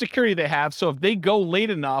Social Security they have. So if they go late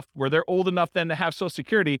enough where they're old enough then to have Social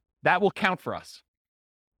Security, that will count for us.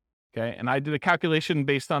 Okay. And I did a calculation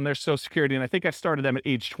based on their Social Security, and I think I started them at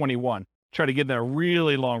age 21, try to give them a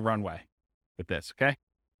really long runway. with this, okay?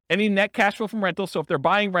 Any net cash flow from rentals. So if they're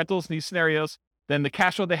buying rentals in these scenarios, then the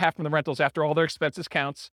cash flow they have from the rentals after all their expenses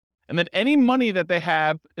counts. And then any money that they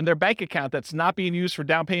have in their bank account that's not being used for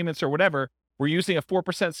down payments or whatever, we're using a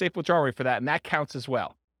 4% safe withdrawal rate for that, and that counts as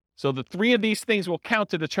well. So the three of these things will count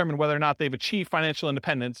to determine whether or not they've achieved financial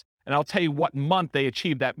independence. And I'll tell you what month they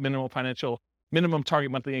achieved that minimum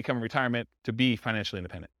target monthly income in retirement to be financially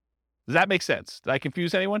independent. Does that make sense? Did I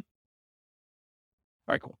confuse anyone?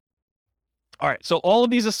 All right, cool. All right, so all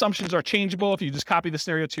of these assumptions are changeable if you just copy the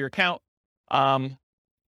scenario to your account.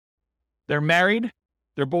 They're married.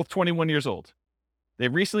 They're both 21 years old. They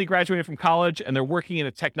recently graduated from college, and they're working in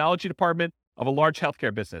a technology department of a large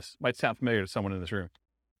healthcare business. Might sound familiar to someone in this room.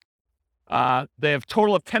 They have a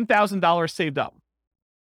total of $10,000 saved up.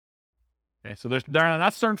 Okay, so they're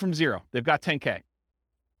not starting from zero. They've got 10K.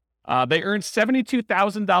 They earn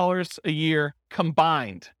 $72,000 a year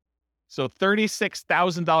combined. So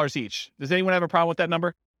 $36,000 each. Does anyone have a problem with that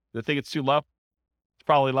number? Do they think it's too low? It's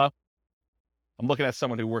probably low. I'm looking at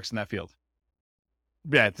someone who works in that field.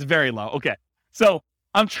 Yeah, it's very low. Okay. So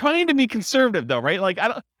I'm trying to be conservative though, right? Like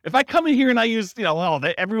if I come in here and I use,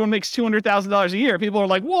 everyone makes $200,000 a year, people are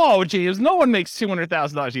like, whoa, James, no one makes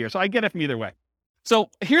 $200,000 a year. So I get it from either way. So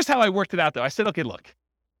here's how I worked it out though. I said, okay, look,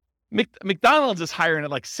 McDonald's is hiring at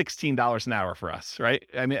like $16 an hour for us, right?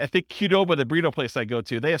 I mean, I think Qdoba, the burrito place I go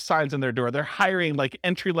to, they have signs on their door. They're hiring like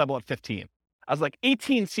entry level at 15. I was like,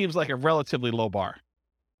 18 seems like a relatively low bar,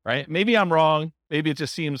 right? Maybe I'm wrong. Maybe it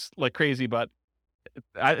just seems like crazy, but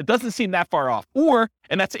it doesn't seem that far off.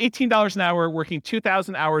 And that's $18 an hour, working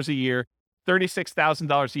 2,000 hours a year,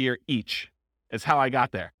 $36,000 a year each is how I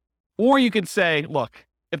got there. Or you could say, look,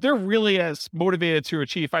 if they're really as motivated to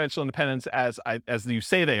achieve financial independence as you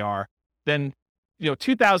say they are, then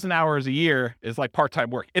 2,000 hours a year is like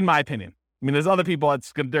part-time work, in my opinion. I mean, there's other people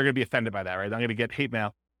they're going to be offended by that, right? I'm going to get hate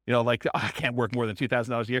mail, I can't work more than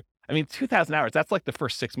 $2,000 a year. I mean, 2,000 hours, that's like the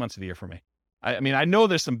first 6 months of the year for me. I mean, I know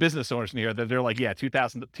there's some business owners in here that they're like, yeah,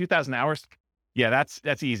 2,000 hours. Yeah,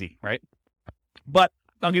 that's easy, right? But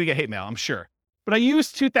I'm going to get hate mail, I'm sure. But I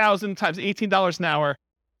use 2,000 times $18 an hour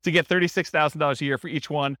to get $36,000 a year for each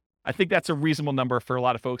one. I think that's a reasonable number for a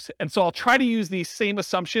lot of folks. And so I'll try to use these same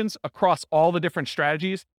assumptions across all the different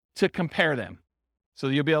strategies to compare them. So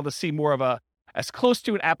you'll be able to see more of as close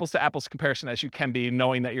to an apples to apples comparison as you can be,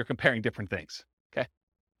 knowing that you're comparing different things. Okay.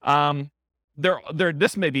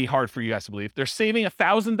 This may be hard for you guys to believe. They're saving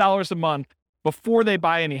 $1,000 a month before they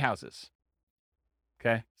buy any houses.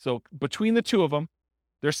 Okay. So between the two of them,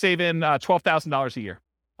 they're saving $12,000 a year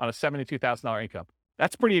on a $72,000 income.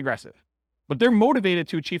 That's pretty aggressive, but they're motivated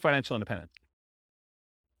to achieve financial independence.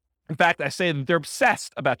 In fact, I say that they're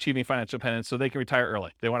obsessed about achieving financial independence so they can retire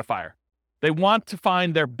early. They want to fire. They want to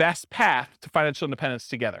find their best path to financial independence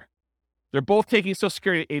together. They're both taking Social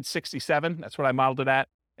Security at age 67. That's what I modeled it at.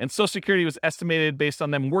 And Social Security was estimated based on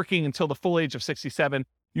them working until the full age of 67.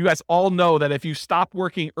 You guys all know that if you stop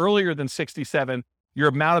working earlier than 67, your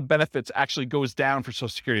amount of benefits actually goes down for Social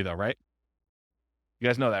Security though, right? You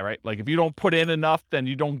guys know that, right? Like if you don't put in enough, then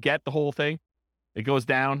you don't get the whole thing. It goes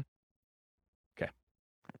down. Okay.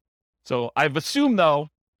 So I've assumed though,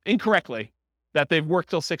 incorrectly, that they've worked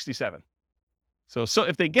till 67. So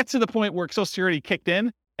if they get to the point where Social Security kicked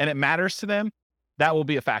in and it matters to them, that will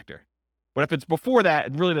be a factor. But if it's before that,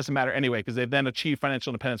 it really doesn't matter anyway, because they've then achieved financial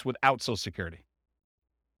independence without Social Security.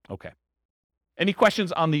 Okay. Any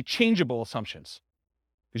questions on the changeable assumptions?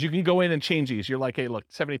 Because you can go in and change these. You're like, hey, look,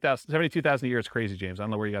 72,000 a year is crazy, James. I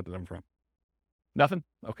don't know where you got the number from. Nothing?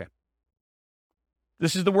 Okay.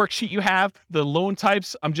 This is the worksheet you have, the loan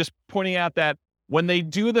types. I'm just pointing out that when they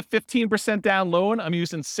do the 15% down loan, I'm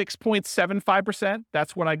using 6.75%.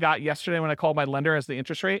 That's what I got yesterday when I called my lender as the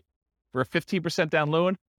interest rate for a 15% down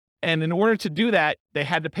loan. And in order to do that, they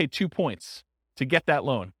had to pay 2 points to get that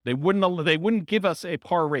loan. They wouldn't give us a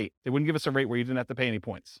par rate. They wouldn't give us a rate where you didn't have to pay any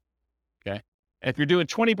points. Okay. And if you're doing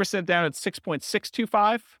 20% down at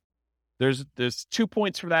 6.625, there's 2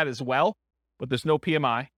 points for that as well, but there's no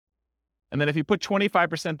PMI. And then if you put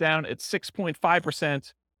 25% down at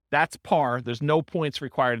 6.5%, that's par. There's no points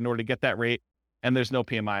required in order to get that rate, and there's no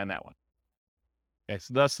PMI on that one. Okay,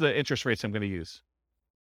 so that's the interest rates I'm going to use.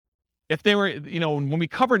 If they were, when we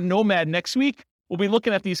cover Nomad next week, we'll be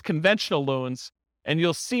looking at these conventional loans, and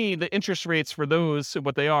you'll see the interest rates for those,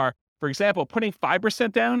 what they are. For example, putting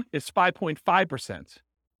 5% down is 5.5%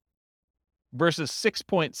 versus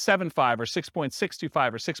 6.75 or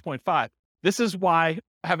 6.625 or 6.5. This is why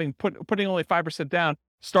putting only 5% down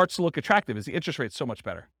starts to look attractive, is the interest rate's so much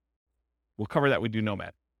better. We'll cover that. We do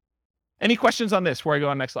Nomad. Any questions on this before I go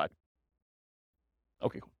on next slide?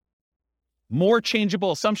 Okay, cool. More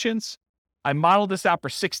changeable assumptions. I modeled this out for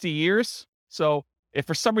 60 years. So if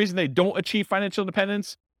for some reason they don't achieve financial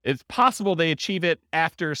independence, it's possible they achieve it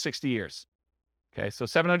after 60 years. Okay, so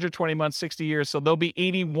 720 months, 60 years. So they'll be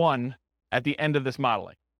 81 at the end of this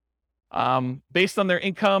modeling. Based on their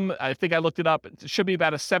income, I think I looked it up. It should be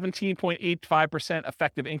about a 17.85%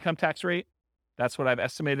 effective income tax rate. That's what I've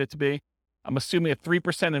estimated it to be. I'm assuming a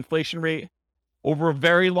 3% inflation rate over a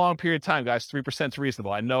very long period of time, guys. 3% is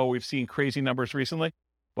reasonable. I know we've seen crazy numbers recently,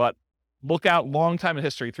 but look out long time in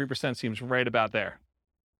history. 3% seems right about there.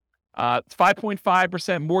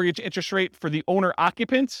 5.5% mortgage interest rate for the owner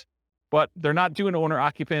occupant, but they're not doing owner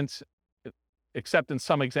occupants except in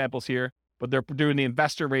some examples here, but they're doing the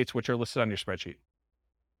investor rates, which are listed on your spreadsheet.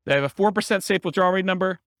 They have a 4% safe withdrawal rate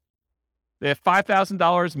number. They have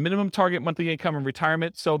 $5,000 minimum target monthly income in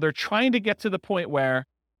retirement. So they're trying to get to the point where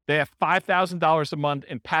they have $5,000 a month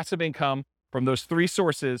in passive income from those three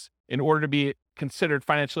sources in order to be considered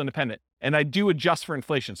financially independent. And I do adjust for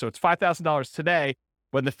inflation. So it's $5,000 today,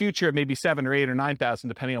 but in the future, it may be $7,000 or $8,000 or $9,000,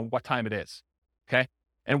 depending on what time it is. Okay.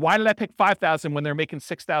 And why did I pick $5,000 when they're making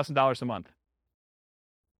 $6,000 a month?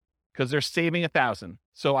 Because they're saving $1,000.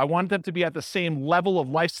 So I want them to be at the same level of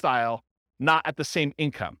lifestyle, not at the same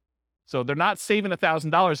income. So they're not saving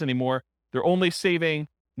 $1,000 anymore. They're only saving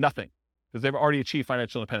nothing because they've already achieved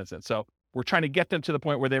financial independence. So we're trying to get them to the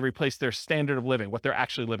point where they replace their standard of living, what they're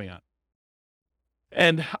actually living on.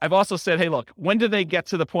 And I've also said, hey, look, when do they get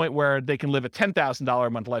to the point where they can live a $10,000 a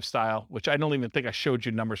month lifestyle, which I don't even think I showed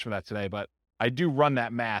you numbers for that today, but I do run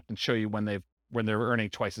that math and show you when they're earning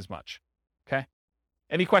twice as much. Okay.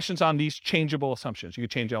 Any questions on these changeable assumptions? You can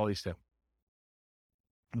change all these too.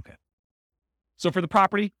 Okay. So for the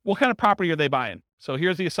property, what kind of property are they buying? So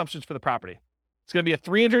here's the assumptions for the property. It's going to be a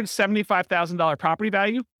 $375,000 property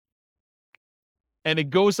value, and it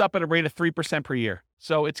goes up at a rate of 3% per year.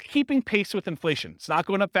 So it's keeping pace with inflation. It's not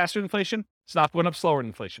going up faster than inflation. It's not going up slower than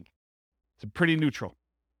inflation. It's pretty neutral.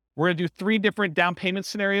 We're going to do 3 different down payment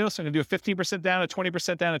scenarios. So I'm going to do a 15% down, a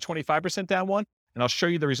 20% down, a 25% down one, and I'll show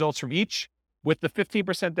you the results from each. With the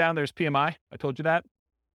 15% down, there's PMI. I told you that.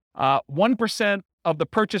 1% of the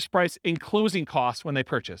purchase price in closing costs when they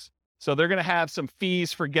purchase. So they're going to have some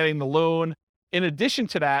fees for getting the loan. In addition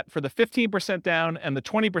to that, for the 15% down and the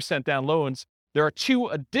 20% down loans, there are 2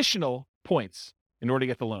 additional points in order to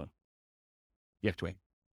get the loan. You have to wait.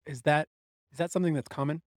 Is that something that's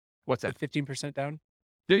common? What's that? The 15% down?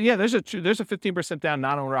 There's a 15% down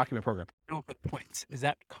non-owner occupant program. No, but points. Is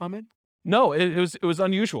that common? No, it was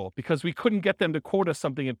unusual because we couldn't get them to quote us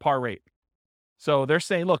something at par rate. So they're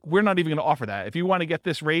saying, look, we're not even going to offer that. If you want to get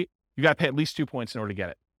this rate, you got to pay at least 2 points in order to get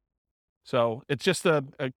it. So it's just a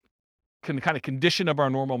kind of condition of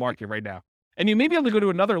our normal market right now. And you may be able to go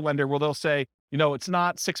to another lender where they'll say, it's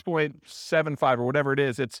not 6.75 or whatever it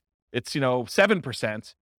is. It's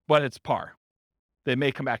 7%, but it's par. They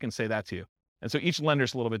may come back and say that to you. And so each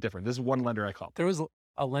lender's a little bit different. This is one lender I called. There was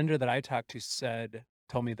a lender that I talked to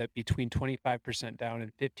told me that between 25% down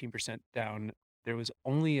and 15% down, there was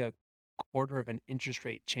only a quarter of an interest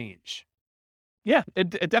rate change. Yeah, it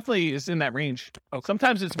definitely is in that range. Okay.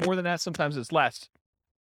 Sometimes it's more than that. Sometimes it's less.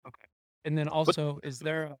 Okay. And then also, is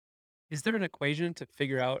there an equation to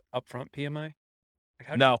figure out upfront PMI?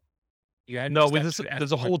 Like no.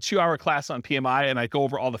 There's a whole 2-hour class on PMI, and I go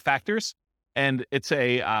over all the factors, and it's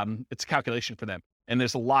a calculation for them. And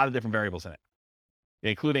there's a lot of different variables in it,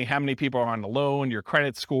 including how many people are on the loan, your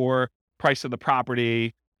credit score, price of the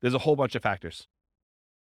property. There's a whole bunch of factors.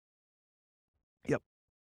 Yep.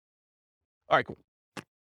 All right, cool.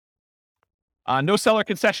 No seller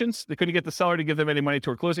concessions. They couldn't get the seller to give them any money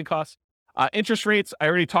toward closing costs. Interest rates, I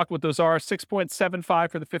already talked what those are.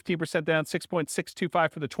 6.75 for the 15% down,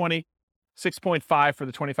 6.625 for the 20, 6.5 for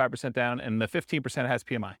the 25% down, and the 15% has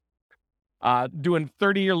PMI. Doing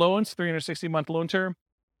 30-year loans, 360-month loan term.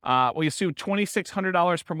 We assume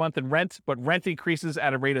 $2,600 per month in rent, but rent increases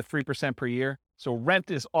at a rate of 3% per year. So rent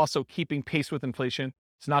is also keeping pace with inflation.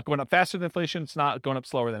 It's not going up faster than inflation. It's not going up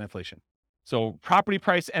slower than inflation. So property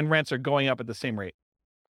price and rents are going up at the same rate.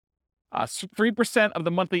 3% of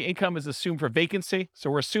the monthly income is assumed for vacancy. So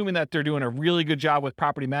we're assuming that they're doing a really good job with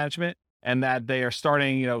property management and that they are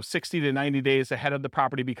starting, 60 to 90 days ahead of the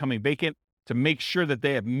property becoming vacant to make sure that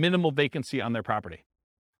they have minimal vacancy on their property.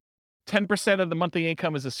 10% of the monthly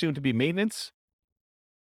income is assumed to be maintenance.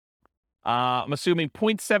 I'm assuming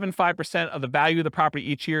 0.75% of the value of the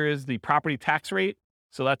property each year is the property tax rate.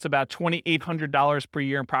 So that's about $2,800 per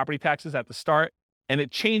year in property taxes at the start. And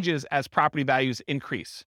it changes as property values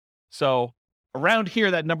increase. So around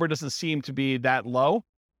here, that number doesn't seem to be that low,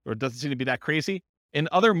 or it doesn't seem to be that crazy. In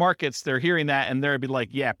other markets, they're hearing that and they'll be like,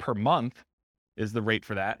 yeah, per month is the rate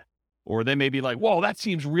for that. Or they may be like, whoa, that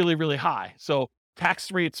seems really, really high. So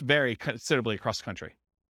Tax rates vary considerably across the country.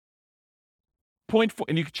 0.4,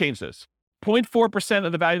 and you can change this. 0.4%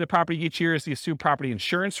 of the value of the property each year is the assumed property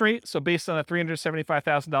insurance rate. So based on a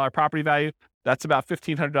 $375,000 property value, that's about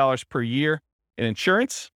 $1,500 per year in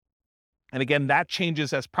insurance. And again, that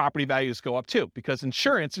changes as property values go up too, because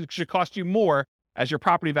insurance should cost you more as your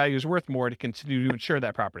property value is worth more to continue to insure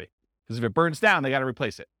that property. Because if it burns down, they got to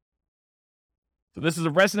replace it. So this is a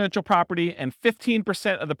residential property, and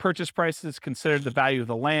 15% of the purchase price is considered the value of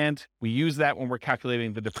the land. We use that when we're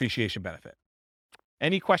calculating the depreciation benefit.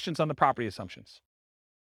 Any questions on the property assumptions?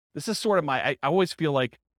 This is sort of I always feel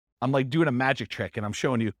like I'm like doing a magic trick and I'm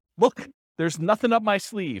showing you, look, there's nothing up my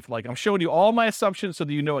sleeve. Like I'm showing you all my assumptions so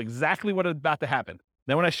that you know exactly what is about to happen.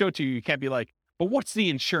 Then when I show it to you, you can't be like, but what's the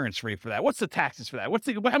insurance rate for that? What's the taxes for that?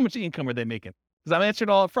 How much income are they making? Because I'm answering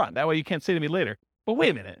all up front. That way you can't say to me later, but wait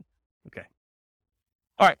a minute. Okay.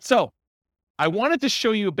 All right. So I wanted to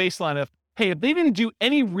show you a baseline of, hey, if they didn't do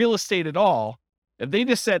any real estate at all, if they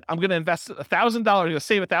just said, I'm going to invest $1,000, I'm going to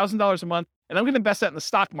save $1,000 a month, and I'm going to invest that in the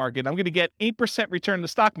stock market, I'm going to get 8% return in the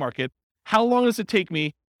stock market, how long does it take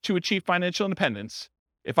me to achieve financial independence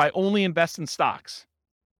if I only invest in stocks?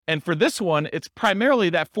 And for this one, it's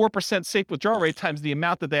primarily that 4% safe withdrawal rate times the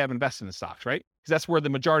amount that they have invested in stocks, right? Because that's where the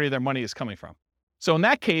majority of their money is coming from. So in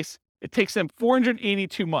that case, it takes them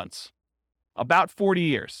 482 months, about 40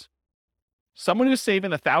 years. Someone who's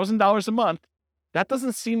saving $1,000 a month, that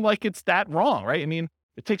doesn't seem like it's that wrong, right? I mean,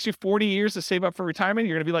 it takes you 40 years to save up for retirement.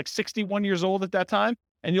 You're going to be like 61 years old at that time,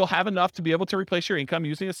 and you'll have enough to be able to replace your income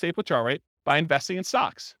using a safe withdrawal rate by investing in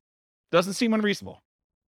stocks. Doesn't seem unreasonable.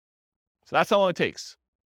 So that's how long it takes.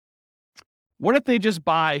 What if they just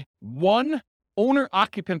buy one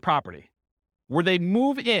owner-occupant property where they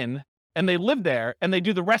move in and they live there and they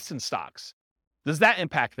do the rest in stocks? Does that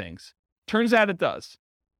impact things? Turns out it does.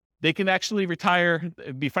 They can actually retire,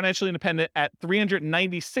 be financially independent at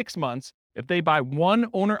 396 months if they buy one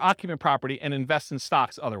owner-occupant property and invest in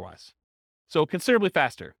stocks otherwise. So considerably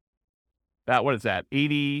faster. What is that,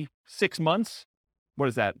 86 months? What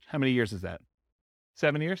is that? How many years is that?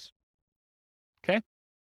 7 years?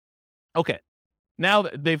 Okay. Now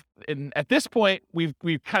at this point, we've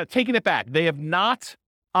kind of taken it back. They have not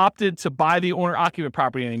opted to buy the owner-occupant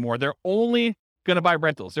property anymore. They're only going to buy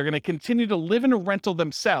rentals. They're going to continue to live in a rental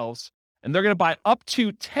themselves, and they're going to buy up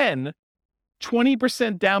to 10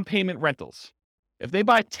 20% down payment rentals. If they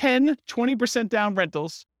buy 10 20% down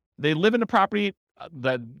rentals, they live in a property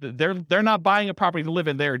that they're not buying a property to live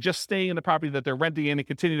in. They're just staying in the property that they're renting in and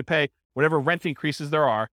continue to pay whatever rent increases there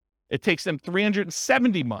are. It takes them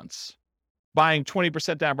 370 months buying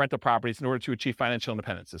 20% down rental properties in order to achieve financial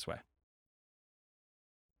independence this way.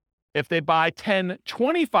 If they buy 10,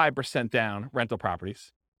 25% down rental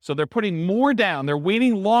properties, so they're putting more down, they're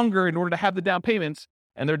waiting longer in order to have the down payments,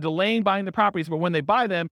 and they're delaying buying the properties, but when they buy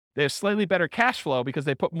them, they have slightly better cash flow because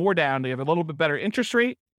they put more down, they have a little bit better interest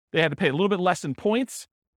rate, they have to pay a little bit less in points,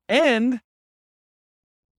 and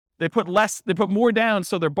they put more down,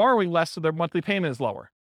 so they're borrowing less, so their monthly payment is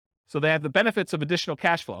lower. So they have the benefits of additional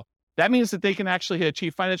cash flow. That means that they can actually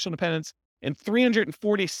achieve financial independence in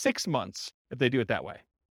 346 months if they do it that way.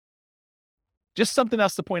 Just something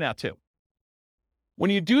else to point out too. When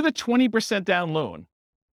you do the 20% down loan,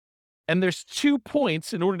 and there's 2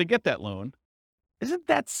 points in order to get that loan, isn't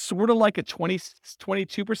that sort of like a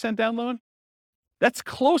 22% down loan? That's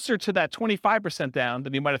closer to that 25% down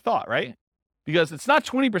than you might have thought, right? Because it's not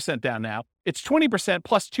 20% down now, it's 20%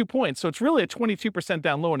 plus 2 points. So it's really a 22%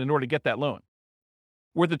 down loan in order to get that loan.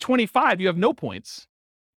 Where the 25, you have no points.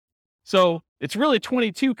 So it's really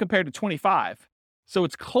 22 compared to 25. So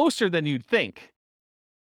it's closer than you'd think.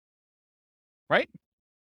 Right?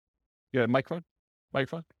 You have a microphone?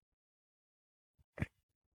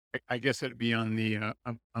 I guess it'd be on the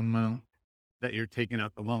amount that you're taking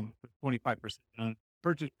out the loan, 25% on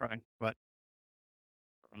purchase price, but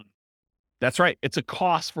that's right. It's a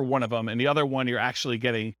cost for one of them, and the other one you're actually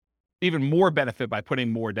getting even more benefit by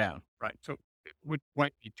putting more down. right. So it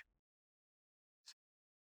might be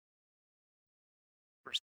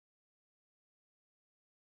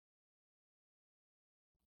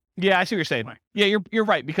Yeah, I see what you're saying. Right. Yeah, you're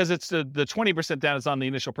right, because it's the 20% down is on the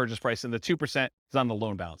initial purchase price and the 2% is on the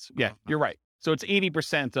loan balance. Yeah, you're right. So it's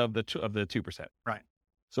 80% of the 2%. right.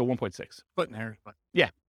 So 1.6. Splitting hairs, but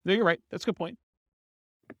No, you're right. That's a good point.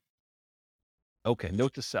 Okay,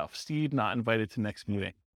 note to self. Steve not invited to next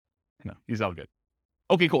meeting. No, he's all good.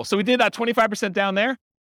 Okay, cool. So we did that 25% down there.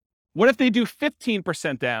 What if they do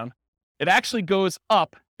 15% down? It actually goes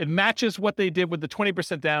up. It matches what they did with the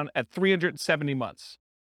 20% down at 370 months.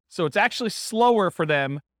 So it's actually slower for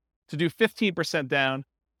them to do 15% down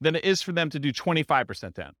than it is for them to do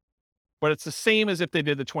 25% down. but it's the same as if they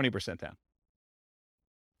did the 20% down.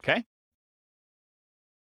 Okay?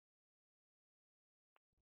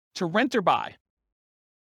 To rent or buy.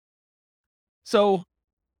 So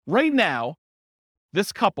right now,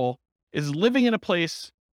 this couple is living in a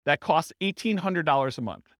place that costs $1,800 a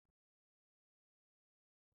month.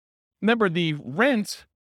 Remember, the rent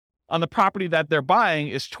on the property that they're buying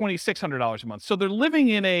is $2,600 a month. So they're living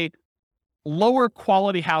in a lower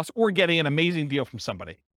quality house or getting an amazing deal from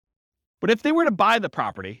somebody. But if they were to buy the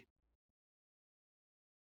property,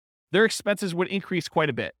 their expenses would increase quite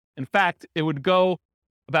a bit. In fact, it would go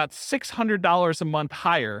about $600 a month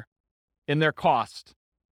higher in their cost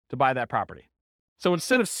to buy that property. So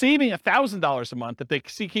instead of saving $1,000 a month, if they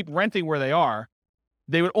keep renting where they are,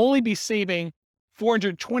 they would only be saving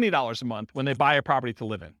 $420 a month when they buy a property to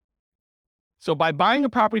live in. So by buying a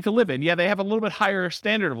property to live in, yeah, they have a little bit higher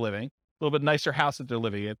standard of living, a little bit nicer house that they're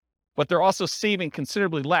living in, but they're also saving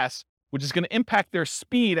considerably less, which is going to impact their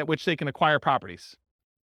speed at which they can acquire properties.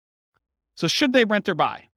 So should they rent or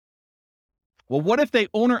buy? Well, what if they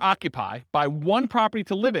owner occupy, buy one property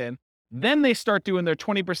to live in, then they start doing their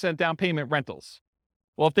 20% down payment rentals?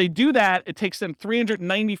 Well, if they do that, it takes them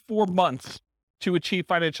 394 months to achieve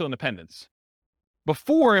financial independence.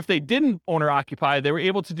 Before, if they didn't owner occupy, they were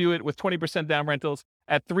able to do it with 20% down rentals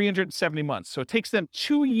at 370 months. So it takes them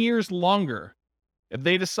 2 years longer if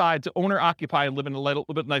they decide to owner occupy and live in a little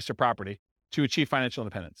bit nicer property to achieve financial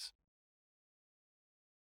independence.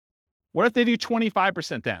 What if they do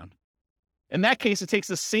 25% down? In that case, it takes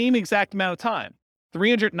the same exact amount of time,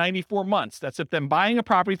 394 months. That's if them buying a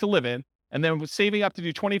property to live in and then saving up to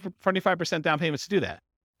do 25% down payments to do that.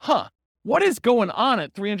 What is going on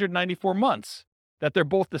at 394 months that they're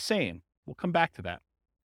both the same? We'll come back to that.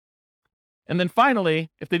 And then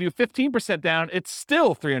finally, if they do 15% down, it's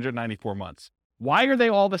still 394 months. Why are they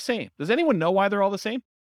all the same? Does anyone know why they're all the same?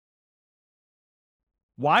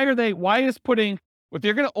 If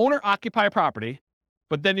you're going to owner occupy a property,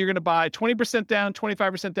 but then you're going to buy 20% down,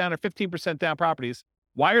 25% down, or 15% down properties,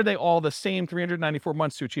 why are they all the same 394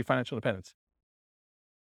 months to achieve financial independence?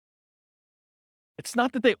 It's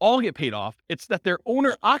not that they all get paid off. It's that their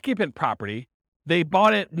owner occupant property, they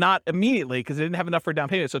bought it not immediately because they didn't have enough for a down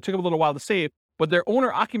payment. So it took them a little while to save, but their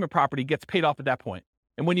owner occupant property gets paid off at that point.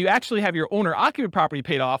 And when you actually have your owner occupant property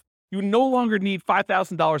paid off, you no longer need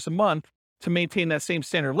 $5,000 a month to maintain that same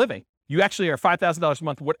standard of living. You actually are $5,000 a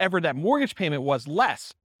month, whatever that mortgage payment was,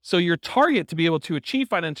 less. So your target to be able to achieve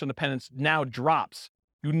financial independence now drops.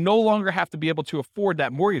 You no longer have to be able to afford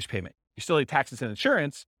that mortgage payment. You still need taxes and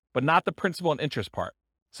insurance, but not the principal and interest part.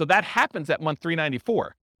 So that happens at month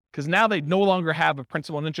 394, because now they no longer have a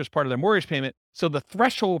principal and interest part of their mortgage payment. So the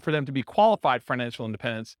threshold for them to be qualified for financial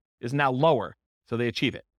independence is now lower. So they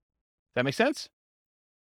achieve it. Does that make sense?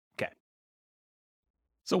 Okay.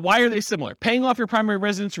 So why are they similar? Paying off your primary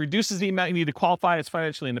residence reduces the amount you need to qualify as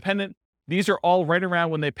financially independent. These are all right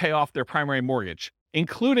around when they pay off their primary mortgage,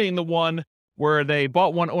 including the one where they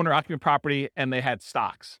bought one owner-occupant property and they had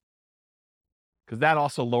stocks, because that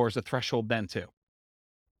also lowers the threshold then too.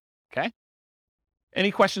 Okay?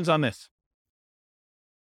 Any questions on this?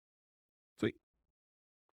 Sweet.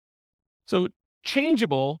 So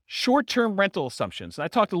changeable short-term rental assumptions. And I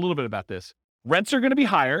talked a little bit about this. Rents are going to be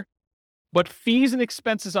higher, but fees and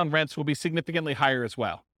expenses on rents will be significantly higher as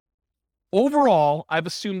well. Overall, I've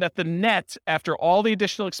assumed that the net after all the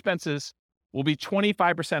additional expenses will be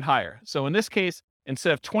 25% higher. So in this case,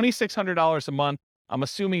 instead of $2,600 a month, I'm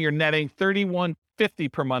assuming you're netting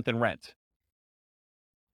 $3,150 per month in rent.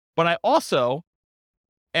 But I also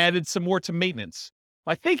added some more to maintenance.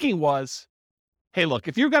 My thinking was, hey, look,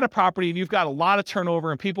 if you've got a property and you've got a lot of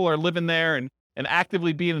turnover and people are living there and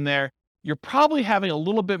actively being in there, you're probably having a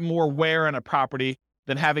little bit more wear on a property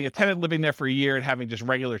than having a tenant living there for a year and having just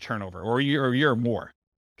regular turnover, or a year or more.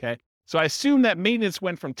 Okay. So I assume that maintenance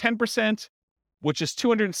went from 10%, which is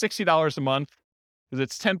 $260 a month, because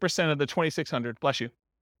it's 10% of the $2,600, bless you,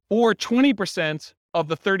 or 20% of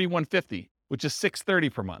the $3,150, which is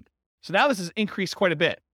 $630 per month. So now this has increased quite a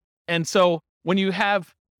bit. And so when you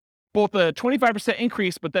have both a 25%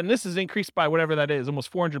 increase, but then this is increased by whatever that is,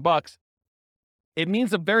 almost $400, it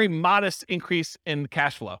means a very modest increase in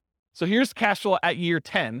cash flow. So here's cash flow at year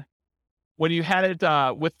 10. When you had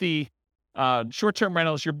it with the short-term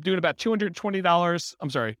rentals, you're doing about $220. I'm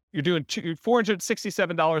sorry, you're doing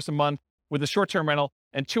 $467 a month with a short-term rental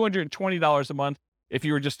and $220 a month if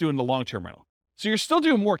you were just doing the long-term rental. So you're still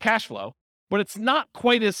doing more cash flow, but it's not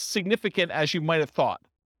quite as significant as you might have thought.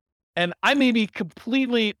 And I may be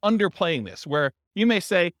completely underplaying this, where you may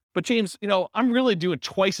say, but James, I'm really doing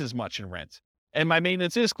twice as much in rent. and my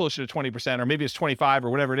maintenance is closer to 20%, or maybe it's 25 or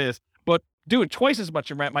whatever it is, but doing twice as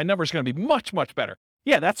much in rent, my number is going to be much, much better.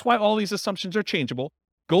 Yeah, that's why all these assumptions are changeable.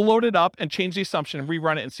 Go load it up and change the assumption and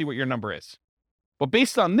rerun it and see what your number is. But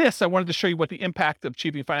based on this, I wanted to show you what the impact of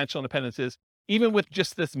achieving financial independence is, even with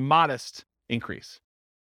just this modest increase.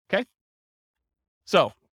 Okay?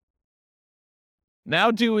 So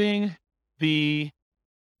now doing the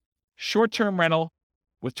short-term rental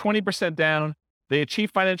with 20% down, they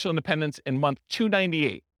achieve financial independence in month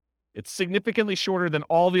 298. It's significantly shorter than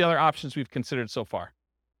all the other options we've considered so far.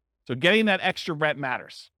 So getting that extra rent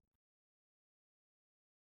matters.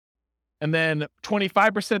 And then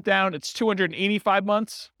 25% down, it's 285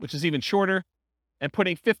 months, which is even shorter. And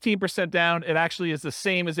putting 15% down, it actually is the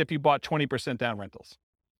same as if you bought 20% down rentals.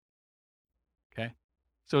 Okay?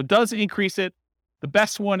 So it does increase it. The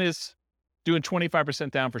best one is doing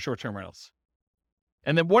 25% down for short-term rentals.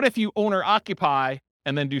 And then what if you owner occupy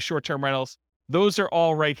and then do short-term rentals? Those are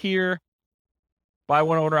all right here. Buy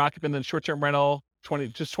one owner occupant, then short-term rental,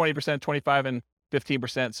 20%, 25, and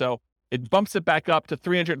 15%. So it bumps it back up to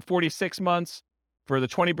 346 months for the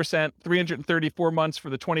 20%, 334 months for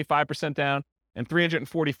the 25% down, and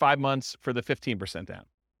 345 months for the 15% down.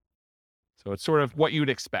 So it's sort of what you'd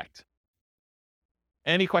expect.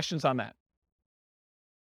 Any questions on that?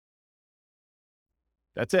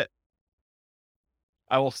 That's it.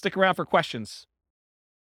 I will stick around for questions.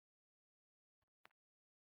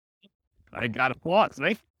 I got applause,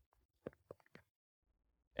 right?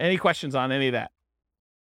 Any questions on any of that?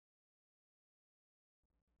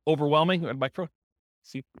 Overwhelming? Micro?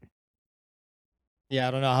 See? Yeah,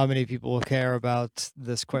 I don't know how many people will care about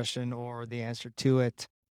this question or the answer to it.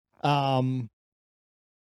 It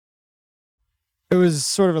was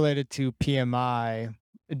sort of related to PMI.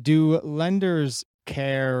 Do lenders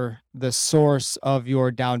care the source of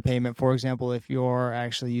your down payment? For example, if you're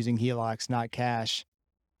actually using HELOCs, not cash,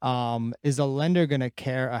 is a lender going to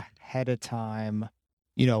care ahead of time,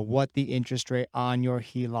 what the interest rate on your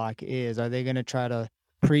HELOC is? Are they going to try to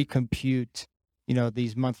pre-compute,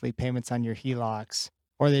 these monthly payments on your HELOCs?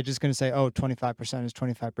 Or are they just going to say, 25% is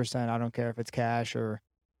 25%. I don't care if it's cash or,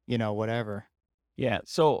 whatever. Yeah.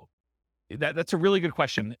 So that's a really good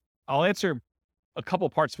question. I'll answer a couple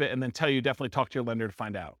parts of it and then tell you definitely talk to your lender to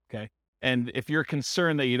find out. Okay. And if you're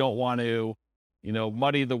concerned that you don't want to,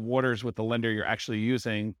 muddy the waters with the lender you're actually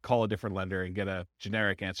using, call a different lender and get a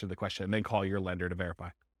generic answer to the question, and then call your lender to verify.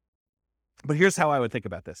 But here's how I would think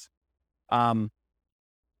about this.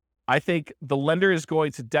 I think the lender is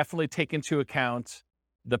going to definitely take into account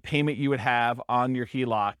the payment you would have on your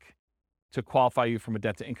HELOC to qualify you from a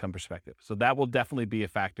debt to income perspective. So that will definitely be a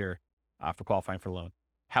factor for qualifying for a loan.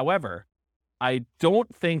 However, I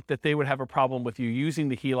don't think that they would have a problem with you using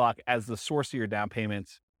the HELOC as the source of your down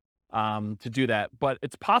payments to do that. But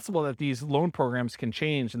it's possible that these loan programs can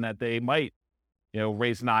change and that they might,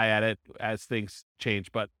 raise an eye at it as things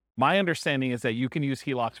change. But my understanding is that you can use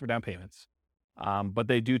HELOCs for down payments, but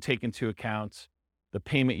they do take into account the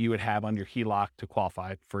payment you would have on your HELOC to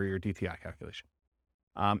qualify for your DTI calculation.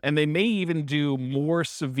 And they may even do more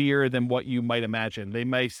severe than what you might imagine. They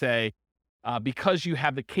may say, because you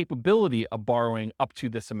have the capability of borrowing up to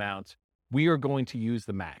this amount, we are going to use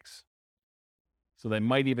the max. So they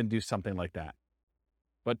might even do something like that.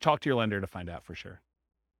 But talk to your lender to find out for sure.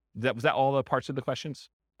 Was that all the parts of the questions?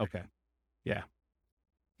 Okay. Yeah.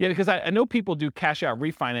 Yeah, because I know people do cash out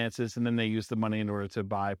refinances and then they use the money in order to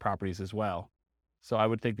buy properties as well. So I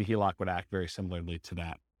would think the HELOC would act very similarly to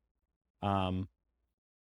that.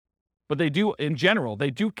 But they do, in general,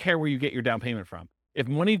 they do care where you get your down payment from. If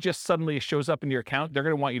money just suddenly shows up in your account, they're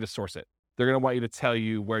going to want you to source it. They're going to want you to tell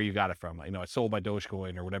you where you got it from. I sold my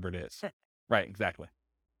Dogecoin or whatever it is. Right, exactly.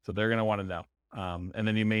 So they're going to want to know. And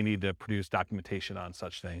then you may need to produce documentation on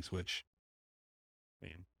such things, which,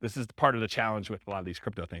 this is part of the challenge with a lot of these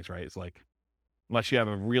crypto things, right? It's like, unless you have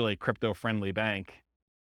a really crypto-friendly bank,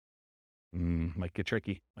 might get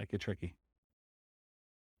tricky.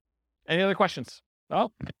 Any other questions?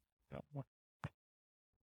 Oh.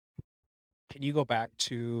 Can you go back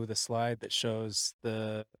to the slide that shows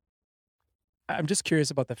I'm just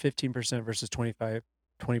curious about the 15% versus 20%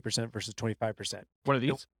 versus 25%. What are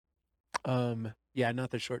these? Yeah,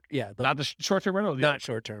 not the short. Yeah. Not the short-term rental? Not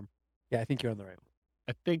short-term. Yeah, I think you're on the right one.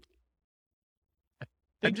 I think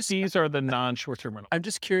these are the non-short-term rental. I'm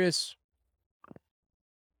just curious.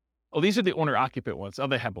 Oh, these are the owner-occupant ones. Oh,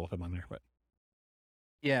 they have both of them on there. But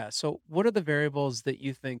yeah. So what are the variables that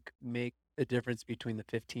you think make the difference between the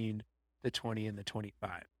 15, the 20, and the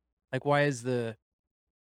 25? Like, why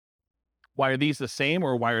are these the same,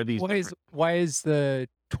 or why are these different? Why is the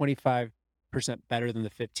 25% better than the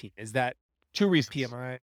 15? Is that two reasons?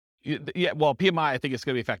 PMI? Yeah, well, PMI, I think it's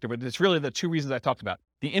going to be a factor, but it's really the two reasons I talked about.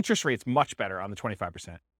 The interest rate's much better on the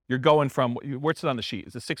 25%. You're going from, what's it on the sheet?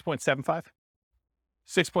 Is it 6.75?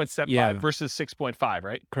 6.75 Yeah. versus 6.5,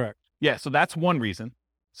 right? Correct. Yeah, so that's one reason.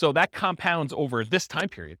 So that compounds over this time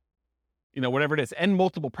period, whatever it is, and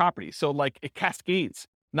multiple properties. So like it cascades.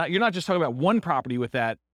 You're not just talking about one property with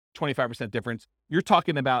that 25% difference. You're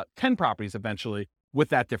talking about 10 properties eventually with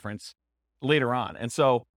that difference later on. And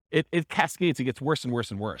so it cascades. It gets worse and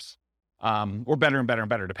worse and worse, or better and better and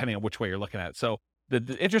better, depending on which way you're looking at it. So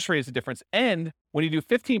the interest rate is the difference. And when you do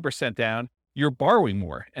 15% down, you're borrowing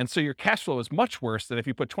more. And so your cash flow is much worse than if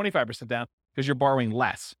you put 25% down because you're borrowing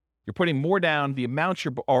less. You're putting more down. The amount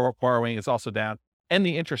you're borrowing is also down, and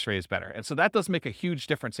the interest rate is better. And so that does make a huge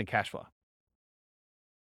difference in cash flow.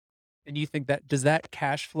 And you think does that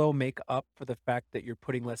cash flow make up for the fact that you're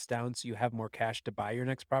putting less down so you have more cash to buy your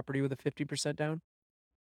next property with a 50% down?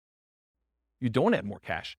 You don't have more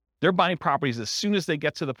cash. They're buying properties as soon as they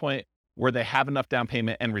get to the point where they have enough down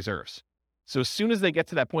payment and reserves. So as soon as they get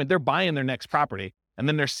to that point, they're buying their next property, and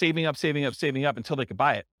then they're saving up until they can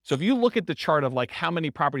buy it. So if you look at the chart of like how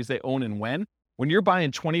many properties they own and when you're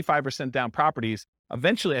buying 25% down properties,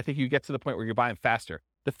 eventually I think you get to the point where you're buying faster.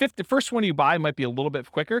 The first one you buy might be a little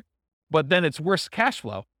bit quicker, but then it's worse cash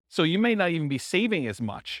flow. So you may not even be saving as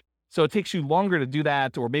much. So it takes you longer to do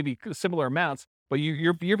that, or maybe similar amounts, but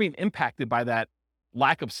you're being impacted by that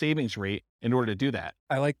lack of savings rate in order to do that.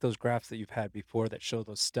 I like those graphs that you've had before that show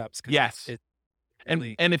those steps. 'Cause Yes. It And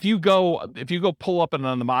really, if you go pull up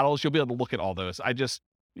on the models, you'll be able to look at all those.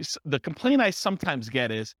 The complaint I sometimes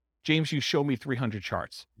get is, James, you show me 300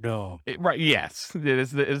 charts. no. Right. Yes. It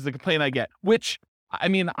is the complaint I get, which, I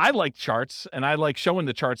mean, I like charts and I like showing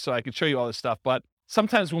the charts so I can show you all this stuff. But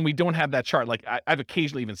sometimes when we don't have that chart, like I've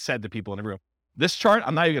occasionally even said to people in the room, this chart,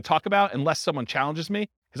 I'm not even gonna talk about unless someone challenges me,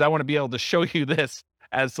 because I want to be able to show you this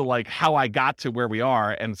as to like how I got to where we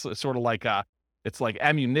are. And so, sort of like, it's like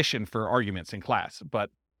ammunition for arguments in class. But,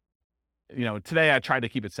 today I tried to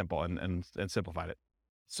keep it simple and simplified it.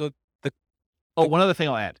 So One other thing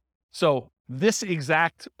I'll add. So this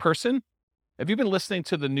exact person, have you been listening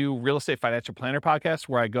to the new Real Estate Financial Planner podcast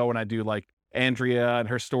where I go and I do like Andrea and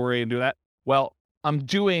her story and do that? Well, I'm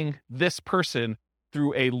doing this person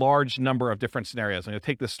through a large number of different scenarios. I'm going to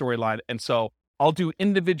take this storyline. And so I'll do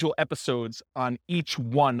individual episodes on each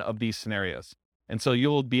one of these scenarios. And so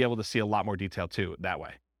you'll be able to see a lot more detail too that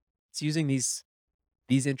way. it's using these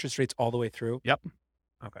interest rates all the way through. Yep.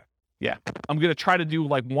 Okay. Yeah. I'm going to try to do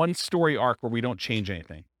like one story arc where we don't change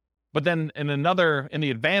anything. But then in the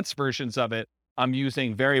advanced versions of it, I'm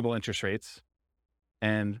using variable interest rates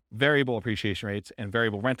and variable appreciation rates and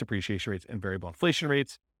variable rent appreciation rates and variable inflation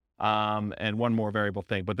rates. And one more variable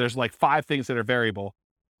thing, but there's like 5 things that are variable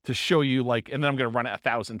to show you and then I'm going to run it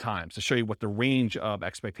 1,000 times to show you what the range of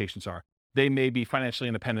expectations are. They may be financially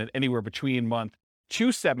independent anywhere between month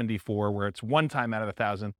 274, where it's 1 time out of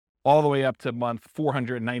 1,000, all the way up to month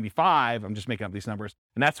 495. I'm just making up these numbers.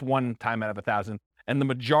 And that's 1 time out of 1,000. And the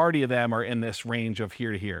majority of them are in this range of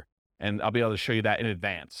here to here. And I'll be able to show you that in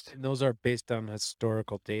advance. And those are based on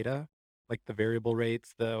historical data, like the variable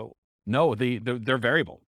rates, No, they're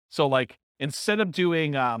variable. So like instead of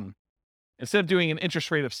doing an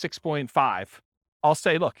interest rate of 6.5, I'll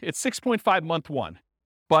say, look, it's 6.5 month 1,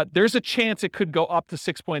 but there's a chance it could go up to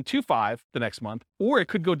 6.25 the next month, or it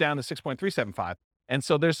could go down to 6.375. And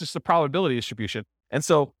so there's just a probability distribution. And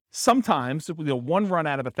so sometimes, one run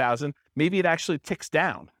out of 1,000, maybe it actually ticks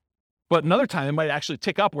down. But another time it might actually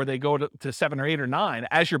tick up where they go to 7 or 8 or 9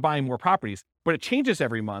 as you're buying more properties. But it changes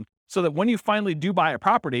every month so that when you finally do buy a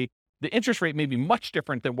property, the interest rate may be much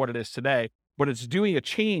different than what it is today, but it's doing a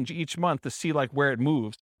change each month to see like where it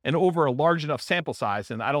moves. And over a large enough sample size,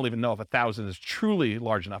 and I don't even know if 1,000 is truly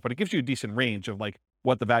large enough, but it gives you a decent range of like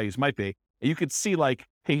what the values might be. And you could see like,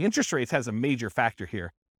 hey, interest rates has a major factor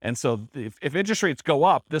here. And so if interest rates go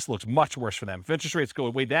up, this looks much worse for them. If interest rates go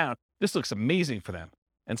way down, this looks amazing for them.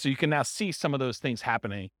 And so you can now see some of those things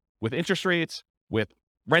happening with interest rates, with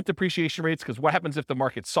rent appreciation rates, because what happens if the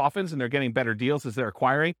market softens and they're getting better deals as they're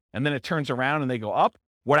acquiring, and then it turns around and they go up?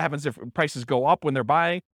 What happens if prices go up when they're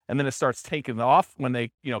buying, and then it starts taking off when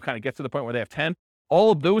they, kind of get to the point where they have 10?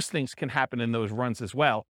 All of those things can happen in those runs as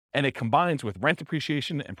well. And it combines with rent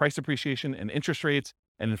appreciation and price appreciation and interest rates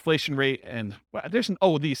and inflation rate. And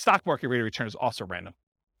the stock market rate of return is also random.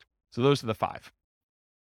 So those are the 5. Does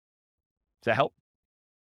that help?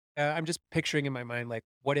 I'm just picturing in my mind, like,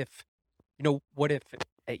 what if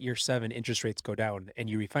at year 7 interest rates go down and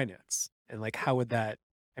you refinance? And like, how would that,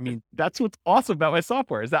 That's what's awesome about my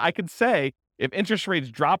software, is that I could say, if interest rates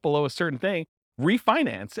drop below a certain thing,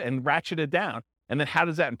 refinance and ratchet it down. And then how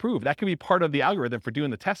does that improve? That could be part of the algorithm for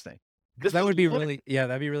doing the testing. Because that would be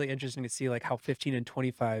that'd be really interesting to see like how 15 and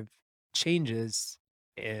 25 changes,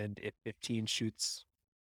 and if 15 shoots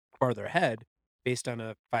farther ahead based on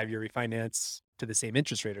a 5-year refinance to the same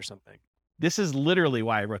interest rate or something. This is literally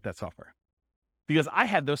why I wrote that software, because I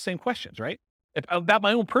had those same questions, right? About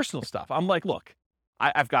my own personal stuff. I'm like, look,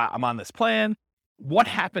 I'm on this plan. What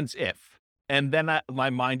happens if? And then my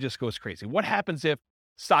mind just goes crazy. What happens if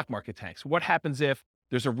stock market tanks? What happens if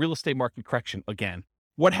there's a real estate market correction again?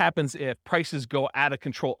 What happens if prices go out of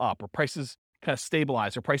control up, or prices kind of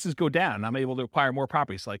stabilize, or prices go down and I'm able to acquire more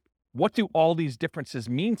properties? Like, what do all these differences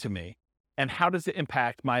mean to me? And how does it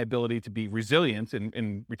impact my ability to be resilient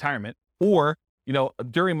in retirement? Or,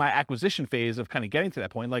 during my acquisition phase of kind of getting to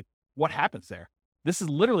that point, like, what happens there? This is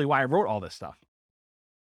literally why I wrote all this stuff.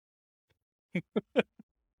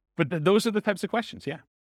 But those are the types of questions. Yeah.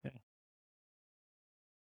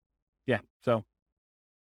 So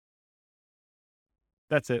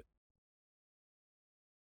that's it.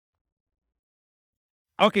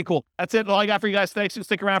 Okay, cool. That's it. All I got for you guys. Thanks.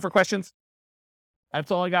 Stick around for questions.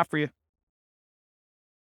 That's all I got for you.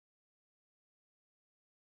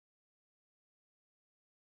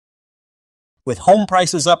 With home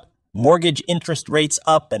prices up, mortgage interest rates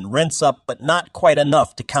up, and rents up, but not quite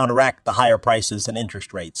enough to counteract the higher prices and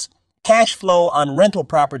interest rates, cash flow on rental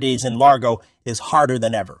properties in Largo is harder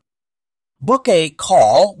than ever. Book a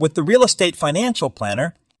call with the Real Estate Financial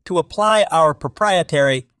Planner to apply our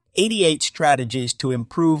proprietary 88 strategies to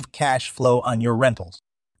improve cash flow on your rentals.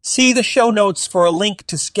 See the show notes for a link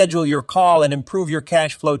to schedule your call and improve your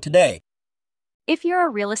cash flow today. If you're a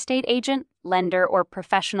real estate agent, lender, or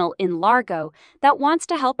professional in Largo that wants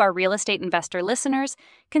to help our real estate investor listeners,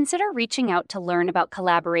 consider reaching out to learn about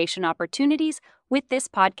collaboration opportunities with this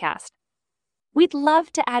podcast. We'd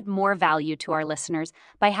love to add more value to our listeners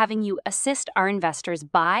by having you assist our investors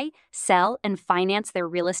buy, sell, and finance their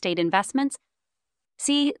real estate investments.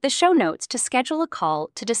 See the show notes to schedule a call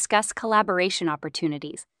to discuss collaboration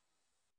opportunities.